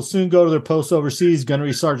Marines will soon go to their posts overseas.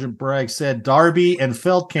 Gunnery Sergeant Bragg said Darby and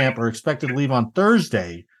Feldkamp are expected to leave on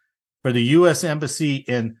Thursday for the U.S. Embassy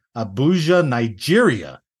in Abuja,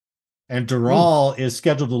 Nigeria. And Dural is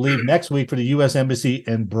scheduled to leave next week for the U.S. Embassy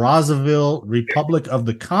in Brazzaville, Republic of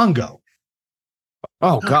the Congo.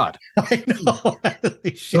 Oh, God. I know.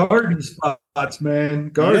 Garden spots, man.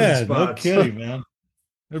 Garden spots. No kidding, man.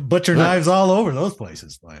 Butcher knives all over those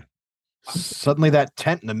places, man. Suddenly that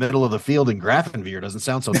tent in the middle of the field in Grafenveer doesn't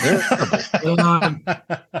sound so terrible.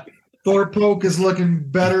 Thor Polk is looking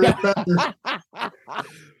better and better.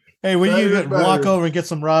 Hey, when Better you and walk better. over and get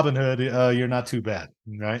some Robin Hood, you're not too bad,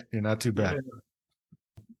 right? You're not too bad.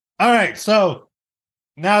 All right, so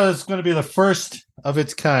now it's going to be the first of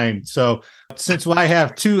its kind. So since I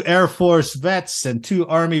have two Air Force vets and two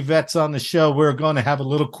Army vets on the show, we're going to have a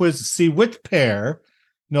little quiz to see which pair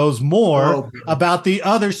knows more about the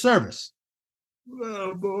other service.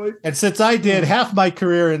 Oh, boy. And since I did half my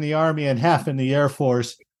career in the Army and half in the Air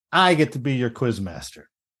Force, I get to be your quiz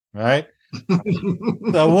master, right?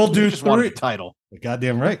 So we'll do Just wanted three. the title.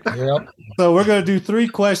 Goddamn right. Yep. So we're going to do 3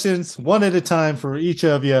 questions, one at a time for each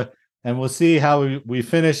of you, and we'll see how we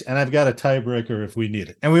finish. And I've got a tiebreaker if we need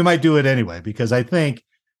it. And we might do it anyway, because I think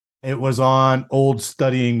it was on old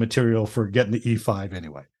studying material for getting the E5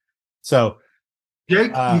 anyway. So, Jake,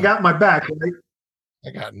 you got my back, right?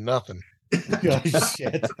 I got nothing. oh,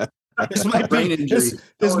 shit. This might Brain be injury.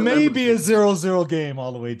 this Don't may remember. be a 0-0 game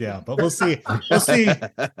all the way down, but we'll see. We'll see how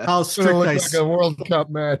It's gonna strict look I like a World Cup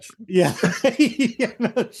match. Yeah. Yeah,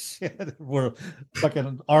 no shit. We're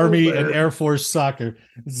fucking Army and Air Force soccer.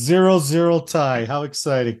 0-0 tie. How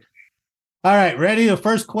exciting. All right, ready? The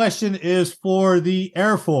first question is for the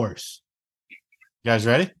Air Force. You guys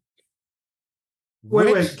ready?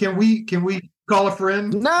 Wait. Can we call a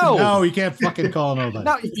friend? No. No, you can't fucking call nobody.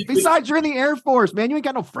 No, besides, you're in the Air Force, man. You ain't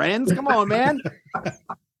got no friends. Come on, man. Who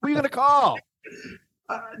are you going to call?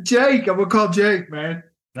 Jake. I'm gonna call Jake, man.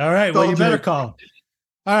 All right, well, Call you better Jake. call him.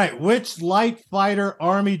 All right, which light fighter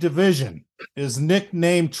Army division is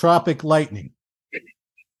nicknamed Tropic Lightning?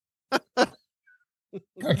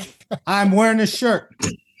 I'm wearing a shirt.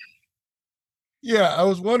 Yeah, I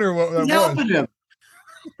was wondering what that He's was. helping him.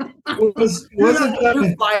 Wasn't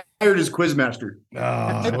that Fired as quizmaster. Oh,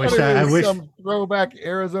 I I wish thought it I was wish some throwback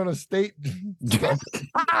Arizona State.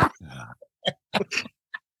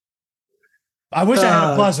 I wish I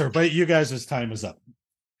had a buzzer, but you guys' time is up.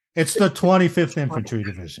 It's the 25th Infantry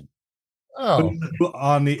Division. Oh,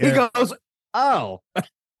 On the He Air, goes, oh.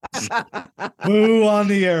 boo on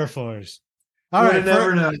the Air Force. All right,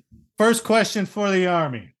 never know. first question for the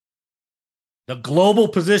Army. The Global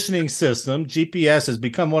Positioning System, GPS, has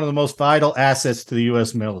become one of the most vital assets to the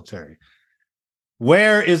U.S. military.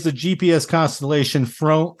 Where is the GPS constellation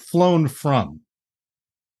flown from?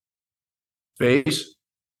 Face.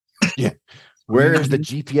 Where is the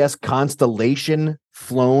GPS constellation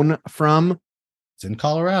flown from? It's in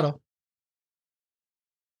Colorado.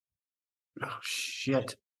 Oh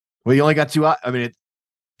shit. Well, you only got 2. I mean,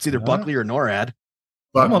 it's either Yeah. Buckley or NORAD.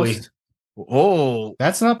 Buckley. Almost. Oh,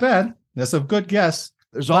 That's not bad. That's a good guess.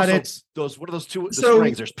 there's But also it's, those. What are those two? The So,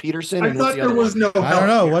 strings. There's Peterson. I And what's thought the there other was one? no. I don't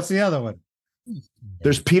know. help What's the other one?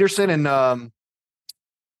 There's Peterson and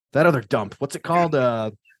that other dump. What's it called?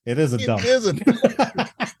 It is a it dump. isn't.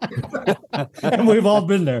 And we've all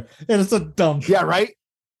been there. It is a dump. Yeah, right.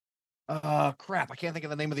 Crap. I can't think of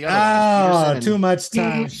the name of the other Oh, one. It's too Peterson much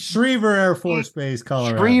time. Schriever Air Force Base, and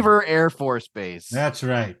Colorado. Schriever Air Force Base. That's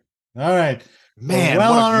right. All right. Man,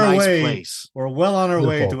 well what a on our nice way. place. We're well on our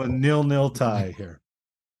way to Beautiful. a 0-0 tie here.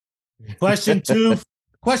 Question two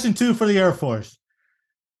for the Air Force.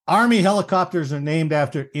 Army helicopters are named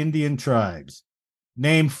after Indian tribes.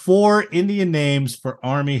 Name 4 Indian names for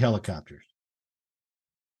Army helicopters.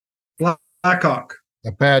 Blackhawk,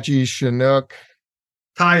 Apache, Chinook.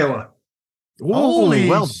 Kiowa. Holy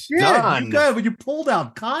well shit, done. You got, you pulled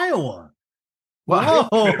out Kiowa. Wow.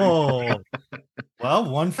 Whoa. Well,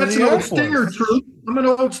 one for That's the an Air old Force. Stinger troop. I'm an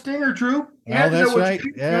old Stinger troop. You Oh, had to know that's what you right.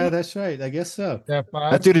 picked, Yeah, man. that's right. I guess so.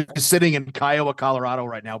 F5. That dude is sitting in Kiowa, Colorado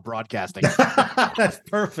right now broadcasting. That's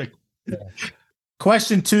perfect.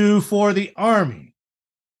 Question 2 for the Army.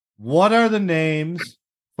 What are the names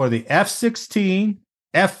for the F-16,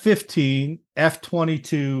 F-15,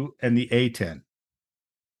 F-22, and the A-10?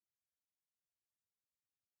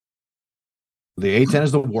 The A-10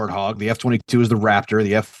 is the Warthog. The F-22 is the Raptor.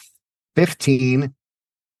 The F-15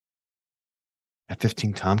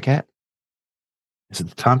 Tomcat? Is it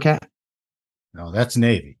the Tomcat? No, that's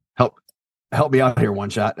Navy. Help me out here, one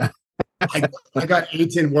shot. I got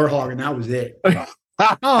A10 Warhog, and that was it.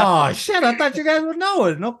 Oh shit! I thought you guys would know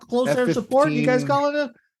it. No close air F-15. support. You guys calling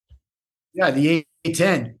it? Yeah, the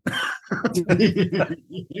A10.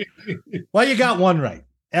 Well, you got one right.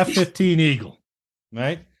 F-15 Eagle,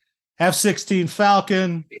 right? F-16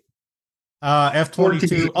 Falcon,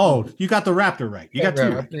 F-22. Oh, you got the Raptor right. You got two.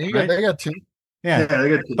 Right, right? They got two. Yeah, they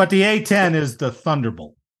got two. but the A-10 is the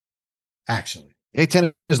Thunderbolt. Actually,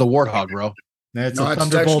 A10 is the Warthog, bro. that's No, a it's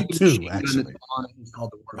Thunderbolt actually- 2. Actually, It's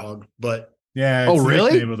called the Warhog, but yeah. Oh, It's the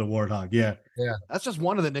really? nickname of the Warthog. Yeah. That's just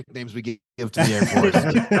one of the nicknames we give to the Air Force.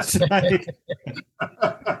 That's right.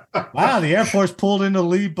 Wow, the Air Force pulled in the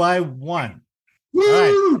lead by 1. Woo!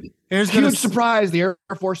 All right. Here's Huge gonna surprise. The Air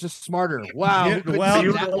Force is smarter. Wow. Yeah, who couldn't well,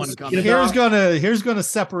 see that one coming? here's gonna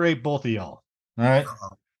separate both of y'all. All right.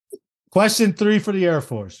 Question 3 for the Air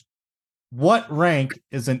Force. What rank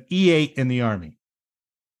is an E8 in the Army?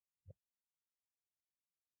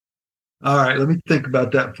 All right, let me think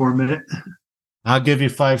about that for a minute. I'll give you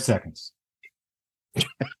 5 seconds.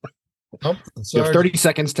 Oh, You have 30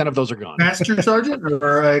 seconds. 10 of those are gone. Master Sergeant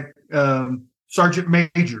or Sergeant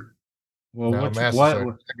Major? Well, No, Master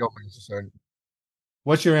Sergeant. I go Master Sergeant.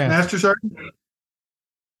 what's your answer? Master Sergeant?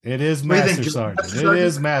 It is What do you Master think, Sergeant. Master It Sergeant?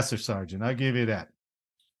 is Master Sergeant. I'll give you that.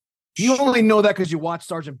 You only know that because you watched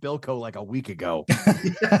Sergeant Bilko like a week ago.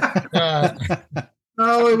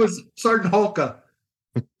 No, it was Sergeant Holka,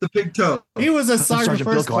 the big toe. He was a sergeant Sergeant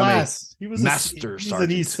first Bilko, I mean, class. He was Master he's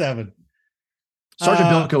Sergeant. an E7. Sergeant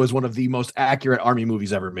Uh, Bilko is one of the most accurate Army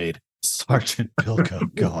movies ever made. Sergeant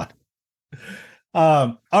Bilko. God.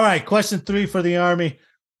 All right. Question 3 for the Army.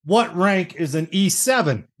 What rank is an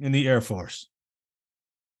E7 in the Air Force?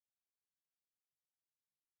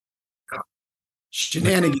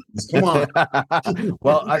 shenanigans. Come on.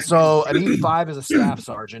 Well, so an E5 is a staff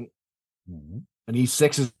sergeant. Mhm. An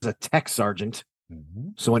E6 is a tech sergeant.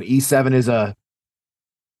 Mhm. So an E7 is a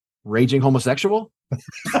raging homosexual.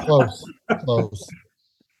 Close. Close.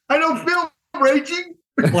 I don't feel raging.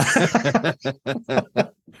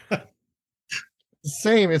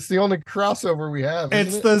 Same. It's the only crossover we have. It's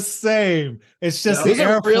isn't it? the same. It's just Is the it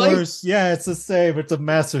Air really? Force. Yeah, it's the same. It's a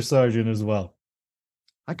Master Sergeant as well.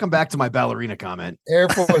 I come back to my ballerina comment. Air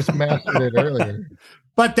Force mastered it earlier.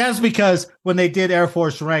 But that's because when they did Air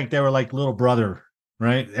Force rank, they were like little brother,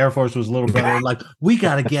 right? Air Force was little brother. Like, we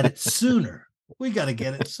got to get it sooner. We got to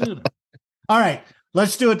get it sooner. All right,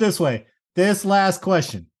 let's do it this way. This last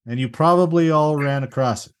question, and you probably all ran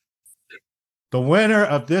across it. The winner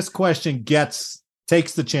of this question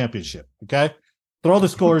takes the championship. Okay, throw the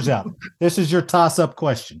scores out. This is your toss-up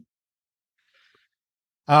question.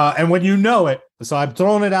 And when you know it, so I'm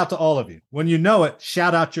throwing it out to all of you. When you know it,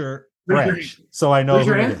 shout out your branch so I know Raise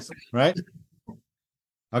who your it hand. is. Right?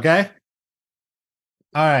 Okay.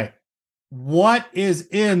 All right. What is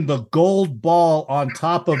in the gold ball on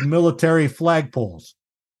top of military flagpoles?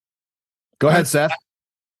 Go ahead, Seth.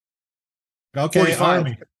 Okay, 45.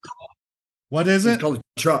 Army. What is It's it? called a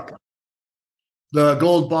truck. The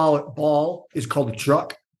gold ball is called a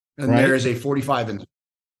truck, and Right. there is a 45 in.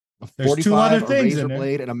 There's two other a things razor in there.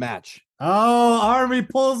 blade, and a match. Oh, Army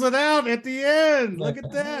pulls it out at the end. Look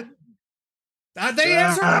at that. They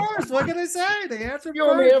answered first. What can I say? They answered You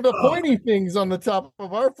only first. have the pointy things on the top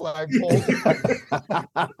of our flagpole.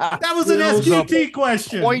 That was an Those SQT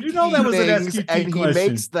question. You know that was an Pointy things, SQT and he question.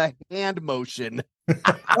 makes the hand motion.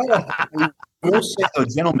 I will say, though,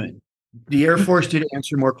 gentlemen, the Air Force did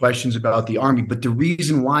answer more questions about the Army, but the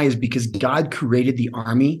reason why is because God created the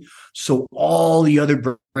Army so all the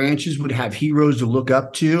other branches would have heroes to look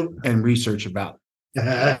up to and research about.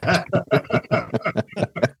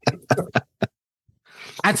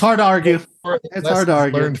 That's hard to argue, It's hard to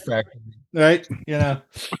argue. Learned fact. right? You know.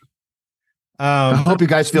 I hope you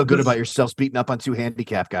guys feel good about yourselves beating up on two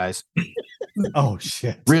handicap guys. Oh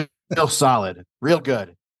shit. Real solid. Real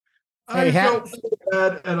good. I Hey, don't feel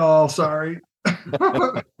bad at all. Sorry.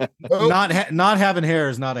 Oh, Not having hair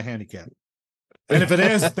is not a handicap, and if it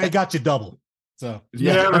is, they got you double. So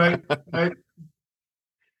Yeah, right.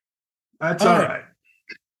 That's all right.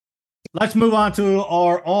 let's move on to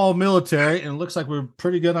our all military, and it looks like we're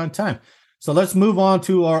pretty good on time. So let's move on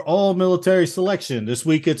to our all military selection. This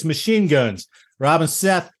week it's machine guns. Rob and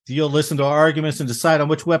Seth, you'll listen to our arguments and decide on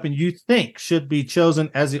which weapon you think should be chosen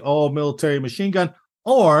as the all military machine gun,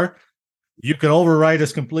 or you can override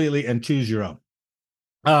us completely and choose your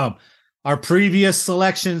own. Our previous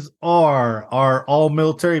selections are our all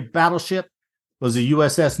military battleship was the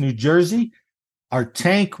USS New Jersey. Our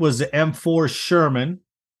tank was the M4 Sherman.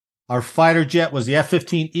 Our fighter jet was the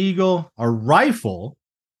F-15 Eagle. Our rifle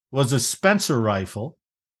was a Spencer rifle.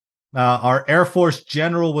 Our Air Force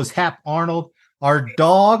general was Hap Arnold. Our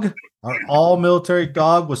dog, our all-military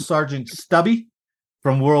dog, was Sergeant Stubby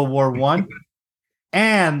from World War I.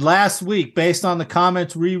 And last week, based on the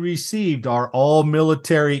comments we received, our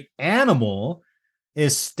all-military animal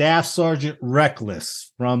is Staff Sergeant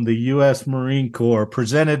Reckless from the U.S. Marine Corps,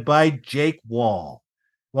 presented by Jake Wall.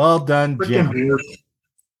 Well done, Jake.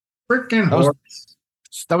 Freaking horse.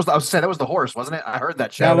 I was saying that was the horse, wasn't it? I heard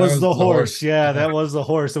that. That was the horse. Yeah, that was the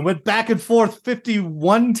horse. It went back and forth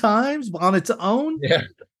 51 times on its own. Yeah.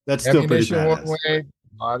 That's still pretty Ammunition badass. one way,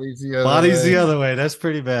 bodies the other Body's way. the other way. That's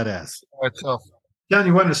pretty badass. Itself.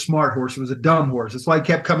 Johnny wasn't a smart horse. It was a dumb horse. That's why he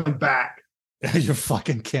kept coming back. Your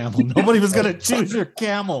fucking camel. Nobody was going to choose your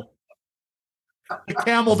camel. The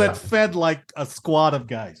camel that fed like a squad of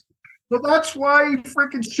guys. Well, that's why he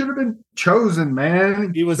freaking should have been chosen,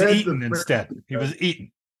 man. He was Fed eaten the instead. freaking- He was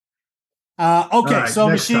eaten. Okay, right, so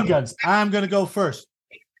next machine up. guns. I'm going to go first.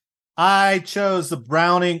 I chose the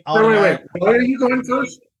Browning Wait. automatic Why are you going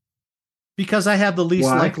first? because I have the least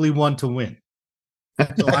Why? likely one to win.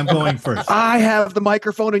 So I'm going first. I have the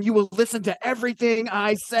microphone, and you will listen to everything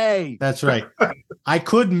I say. That's right. I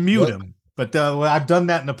could mute him, but I've done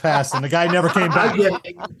that in the past, and the guy never came I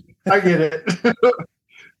back. get it.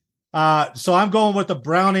 So I'm going with the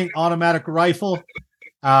Browning automatic rifle,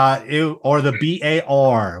 or the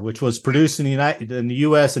BAR, which was produced in the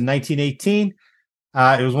U.S. in 1918.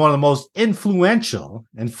 It was one of the most influential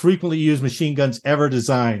and frequently used machine guns ever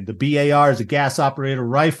designed. The BAR is a gas-operated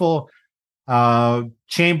rifle,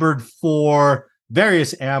 chambered for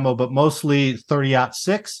various ammo, but mostly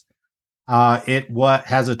 30-06. It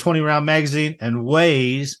has a 20-round magazine and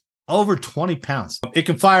weighs over 20 pounds.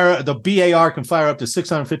 The BAR can fire up to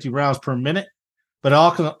 650 rounds per minute,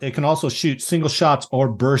 but it can also shoot single shots or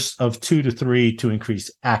bursts of 2 to 3 to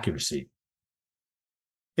increase accuracy.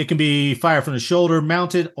 It can be fired from the shoulder,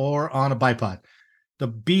 mounted, or on a bipod. The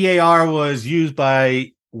BAR was used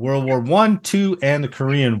by World War I, II, and the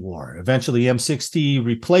Korean War. Eventually, M60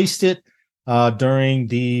 replaced it during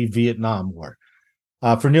the Vietnam War.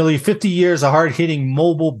 For nearly 50 years, a hard-hitting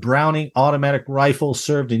mobile Browning automatic rifle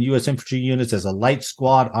served in U.S. infantry units as a light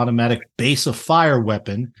squad automatic base-of-fire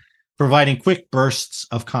weapon, providing quick bursts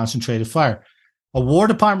of concentrated fire. A War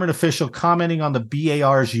Department official commenting on the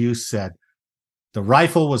BAR's use said, "The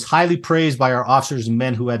rifle was highly praised by our officers and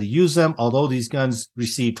men who had to use them, although these guns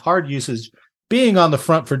received hard usage, being on the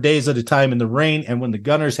front for days at a time in the rain, and when the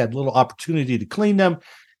gunners had little opportunity to clean them,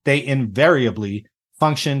 they invariably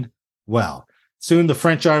functioned well. Soon the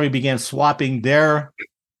French army began swapping their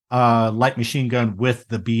light machine gun with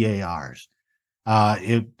the BARs.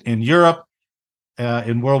 In Europe,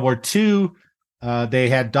 in World War II, they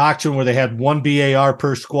had doctrine where they had one BAR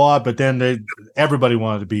per squad, but then everybody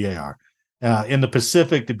wanted a BAR. In the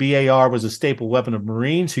Pacific, the BAR was a staple weapon of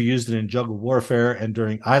Marines who used it in jungle warfare and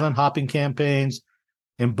during island hopping campaigns.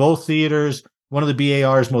 In both theaters, one of the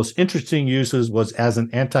BAR's most interesting uses was as an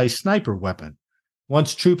anti-sniper weapon.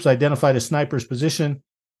 Once troops identified a sniper's position,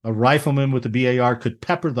 a rifleman with the BAR could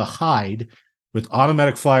pepper the hide with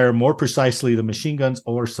automatic fire more precisely than machine guns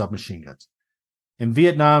or submachine guns. In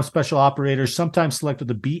Vietnam, special operators sometimes selected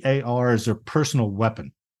the BAR as their personal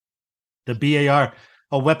weapon. The BAR,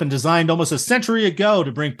 a weapon designed almost a century ago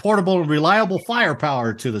to bring portable and reliable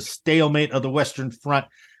firepower to the stalemate of the Western Front,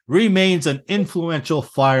 remains an influential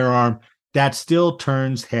firearm that still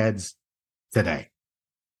turns heads today.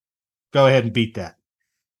 Go ahead and beat that.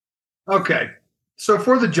 Okay. So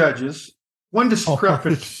for the judges, one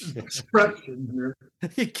discrepancy here.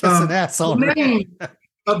 You kissing ass The already. name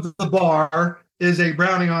of the bar is a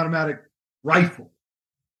Browning automatic rifle.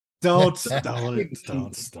 Don't.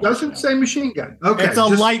 Doesn't say machine gun. Okay. It's a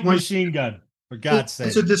just light one- machine gun, for God's sake.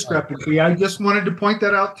 It's a discrepancy. I just wanted to point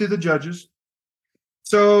that out to the judges.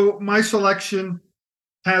 So my selection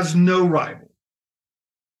has no rival.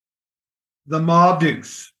 The Ma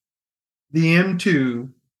Deuce, the M2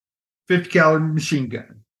 50 caliber machine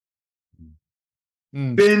gun.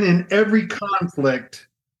 Mm. Been in every conflict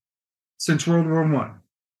since World War I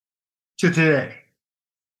to today.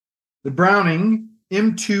 The Browning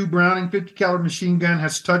M2 Browning 50 caliber machine gun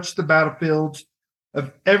has touched the battlefields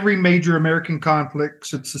of every major American conflict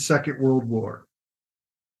since the Second World War.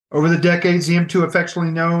 Over the decades, the M2,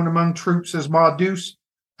 affectionately known among troops as Ma Deuce,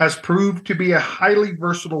 has proved to be a highly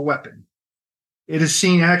versatile weapon. It has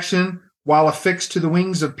seen action while affixed to the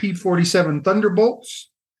wings of P-47 Thunderbolts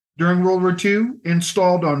during World War II,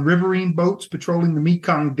 installed on riverine boats patrolling the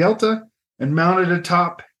Mekong Delta, and mounted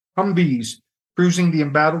atop Humvees cruising the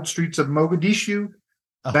embattled streets of Mogadishu,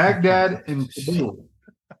 Baghdad, and Kabul.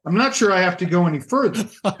 I'm not sure I have to go any further,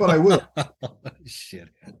 but I will. Shit.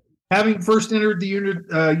 Having first entered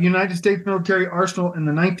the United States military arsenal in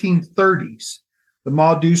the 1930s, the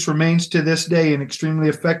Ma Deuce remains to this day an extremely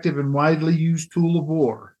effective and widely used tool of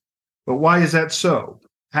war. But why is that so?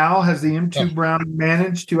 How has the M2 Browning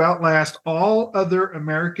managed to outlast all other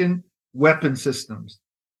American weapon systems?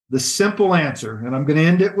 The simple answer, and I'm going to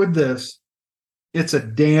end it with this, it's a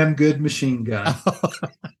damn good machine gun.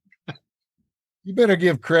 You better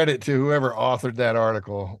give credit to whoever authored that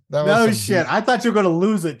article. That was No some shit. I thought you were going to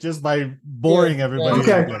lose it just by boring everybody.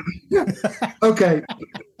 Okay. Okay.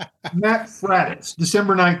 Matt Fratis,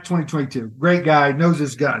 December 9th, 2022. Great guy, knows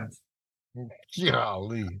his guns.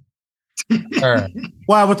 Golly. All right.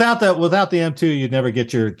 Well, without the M2, you'd never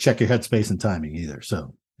get your check your headspace and timing either.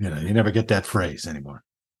 So, you never get that phrase anymore.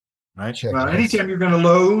 Right? Well, anytime you're going to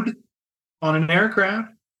load on an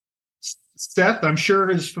aircraft, Seth, I'm sure,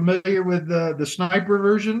 is familiar with the sniper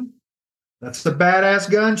version. That's the badass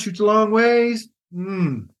gun, shoots a long ways.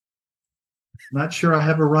 Not sure I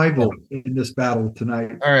have a rival in this battle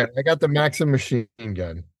tonight. All right. I got the Maxim machine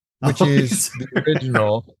gun, which is the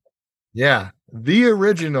original. Yeah. The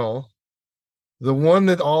original, the one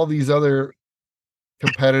that all these other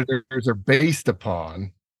competitors are based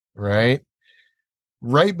upon, right?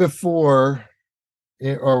 Right before,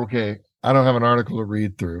 okay, I don't have an article to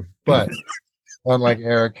read through, but unlike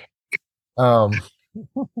Eric, Hey,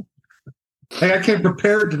 I came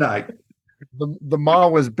prepared tonight. the Ma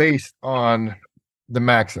was based on the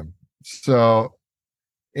Maxim, so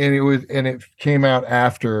and it came out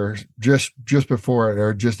after just before it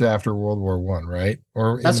or just after World War I, right?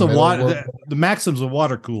 Or that's a water. The Maxim's a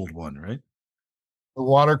water cooled one, right? The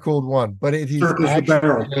water cooled one, but it is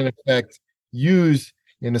actually in effect used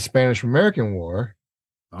in the Spanish American War.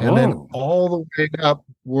 And then all the way up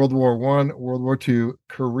World War I, World War II,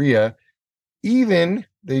 Korea, even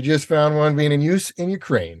they just found one being in use in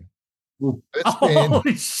Ukraine.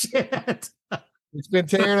 Holy shit. It's been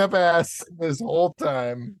tearing up ass this whole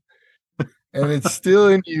time. And it's still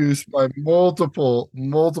in use by multiple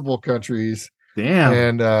countries. Damn.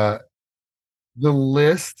 And the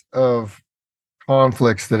list of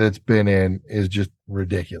conflicts that it's been in is just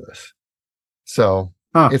ridiculous. So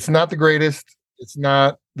it's not the greatest. It's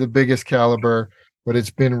not the biggest caliber, but it's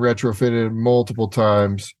been retrofitted multiple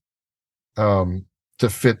times to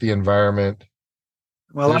fit the environment.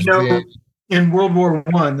 Well, I know in World War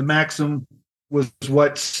I, the Maxim was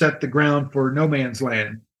what set the ground for no man's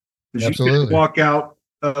land. Because you could walk out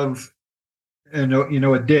of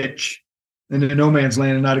a ditch in a no man's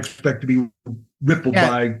land and not expect to be rippled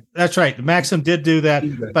by. That's right. The Maxim did do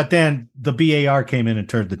that, but then the BAR came in and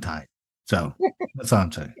turned the tide. So that's all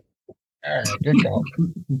I'm saying. All right, good call.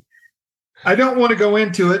 I don't want to go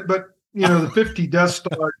into it, but the 50 does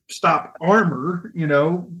stop armor,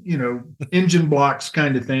 engine blocks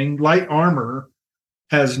kind of thing. Light armor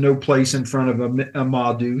has no place in front of a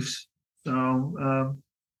Ma Deuce. So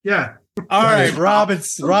yeah. All right, Rob and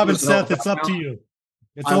Seth, it's up to you.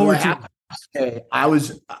 It's over to you. Okay,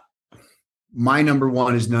 my number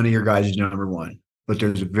one is none of your guys' number one, but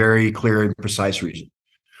there's a very clear and precise reason.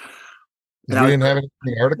 And I didn't have it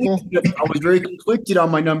in the article. I was very conflicted on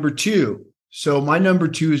my number two. So my number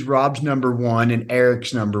two is Rob's number one and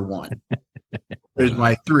Eric's number one. There's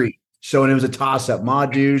my three. So and it was a toss-up, Ma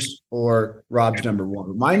Deuce or Rob's number one.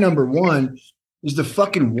 But my number one is the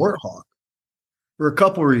fucking Warthog for a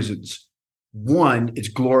couple reasons. One, it's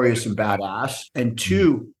glorious and badass. And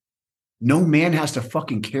two, no man has to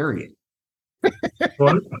fucking carry it.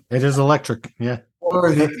 It is electric. Yeah.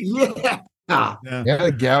 The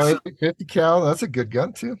Gal 50 cal. That's a good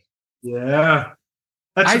gun too. Yeah.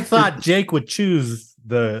 I thought Jake would choose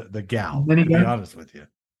the Gal. To be honest with you.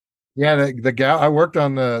 Yeah, the Gal. I worked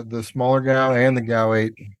on the smaller Gal and the Gal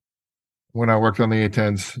 8 when I worked on the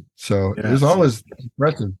A10s. So it was always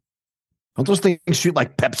impressive. Don't those things shoot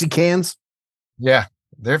like Pepsi cans? Yeah,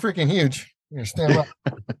 they're freaking huge. You're stand up.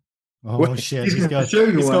 Oh shit! He's going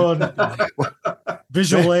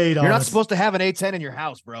visual aid on. You're not supposed to have an A10 in your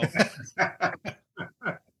house, bro.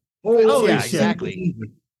 Oh yeah, exactly.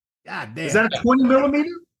 God damn. Is that a 20 millimeter?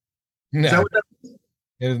 No, Is that what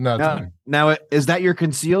it is not. Now, is that your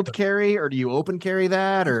concealed carry, or do you open carry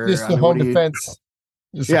that, or Just the home defense?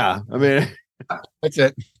 I mean, that's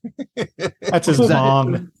it. That's his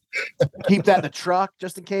mom. Keep that in the truck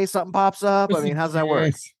just in case something pops up. I mean, how's that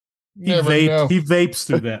work? He vapes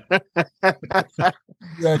through that.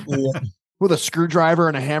 Exactly. With a screwdriver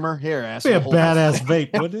and a hammer. Here, Be a badass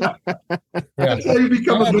vape, wouldn't it? That's how you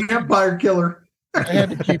become a vampire killer. I had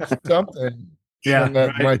to keep something.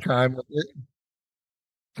 My time with it.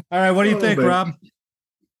 All right, what do you think, Rob?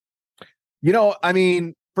 I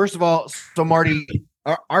mean, first of all, so Marty,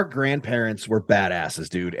 our grandparents were badasses,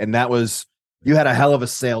 dude. And you had a hell of a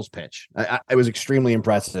sales pitch. It was extremely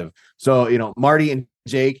impressive. So, Marty and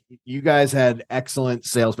Jake, you guys had excellent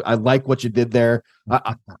sales. I like what you did there.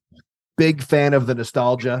 Big fan of the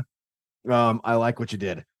nostalgia. I like what you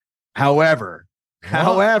did. However,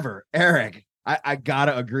 Eric, I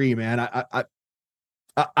gotta agree, man.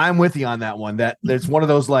 I'm with you on that one. That there's one of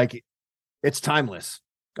those, like, it's timeless.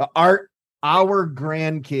 Our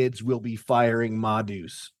grandkids will be firing Ma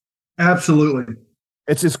Deuce. Absolutely.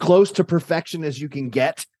 It's as close to perfection as you can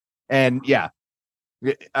get. And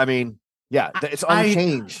I mean, it's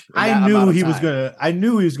unchanged. I knew he was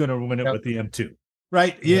gonna win it with the M2.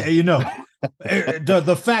 Right? Yeah,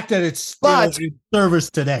 the fact that it's still in service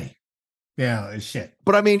today. Yeah, it's shit.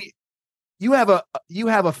 But I mean, you have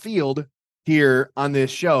a field here on this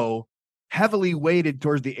show heavily weighted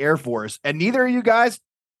towards the Air Force, and neither of you guys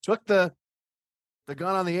took the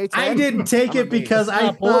gun on the A-10. I didn't take it because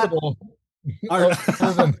I thought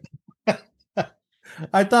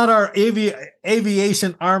I thought our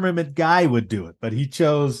aviation armament guy would do it, but he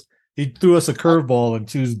threw us a curveball and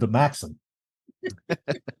chose the Maxim.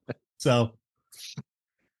 So,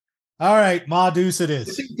 all right, Ma Deuce it is.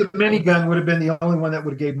 I think the minigun would have been the only one that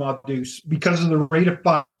would have gave Ma Deuce because of the rate of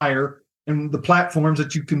fire and the platforms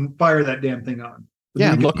that you can fire that damn thing on.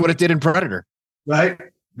 Look what it did in Predator. Right?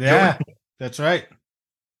 Yeah, that's right.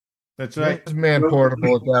 That's right. It was man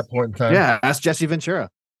portable at that point in time. Yeah, ask Jesse Ventura.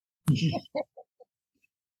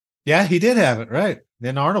 Yeah, he did have it, right.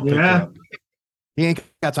 Then Arnold picked it up. He ain't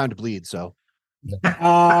got time to bleed, so.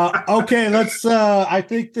 Okay, let's I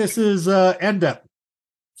think this is end up.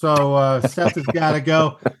 So Seth has got to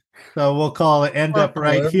go. So we'll call it end up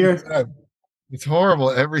right here. Time. It's horrible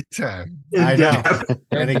every time. I know.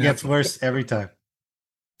 And it gets worse every time.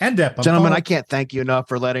 End up. Gentlemen, I can't thank you enough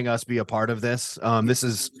for letting us be a part of this. This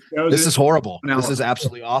is horrible. This is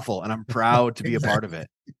absolutely awful, and I'm proud to be a part of it.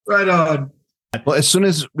 Right on. Well, as soon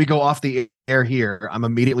as we go off the air here, I'm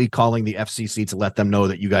immediately calling the FCC to let them know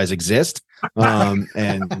that you guys exist. And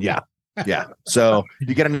yeah. So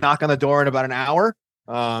you get a knock on the door in about an hour.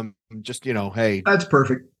 Just, hey, that's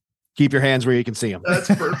perfect. Keep your hands where you can see them. That's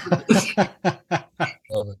perfect.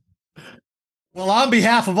 Well, on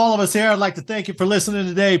behalf of all of us here, I'd like to thank you for listening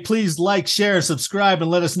today. Please like, share, subscribe, and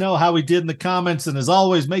let us know how we did in the comments. And as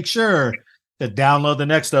always, make sure to download the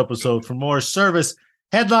next episode for more service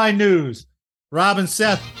headline news. Rob and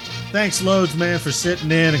Seth, thanks loads, man, for sitting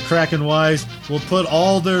in and cracking wise. We'll put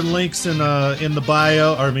all their links in the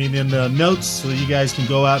bio, in the notes, so you guys can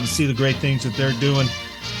go out and see the great things that they're doing.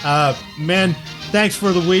 Men, thanks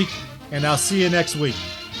for the week, and I'll see you next week.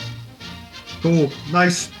 Cool.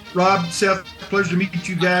 Nice. Rob, Seth, pleasure to meet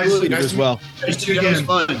you guys. Absolutely. You as well. Nice to meet you again.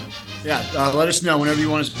 Fun. Yeah, let us know whenever you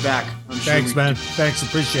want us back. Thanks, man. Thanks.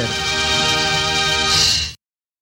 Appreciate it.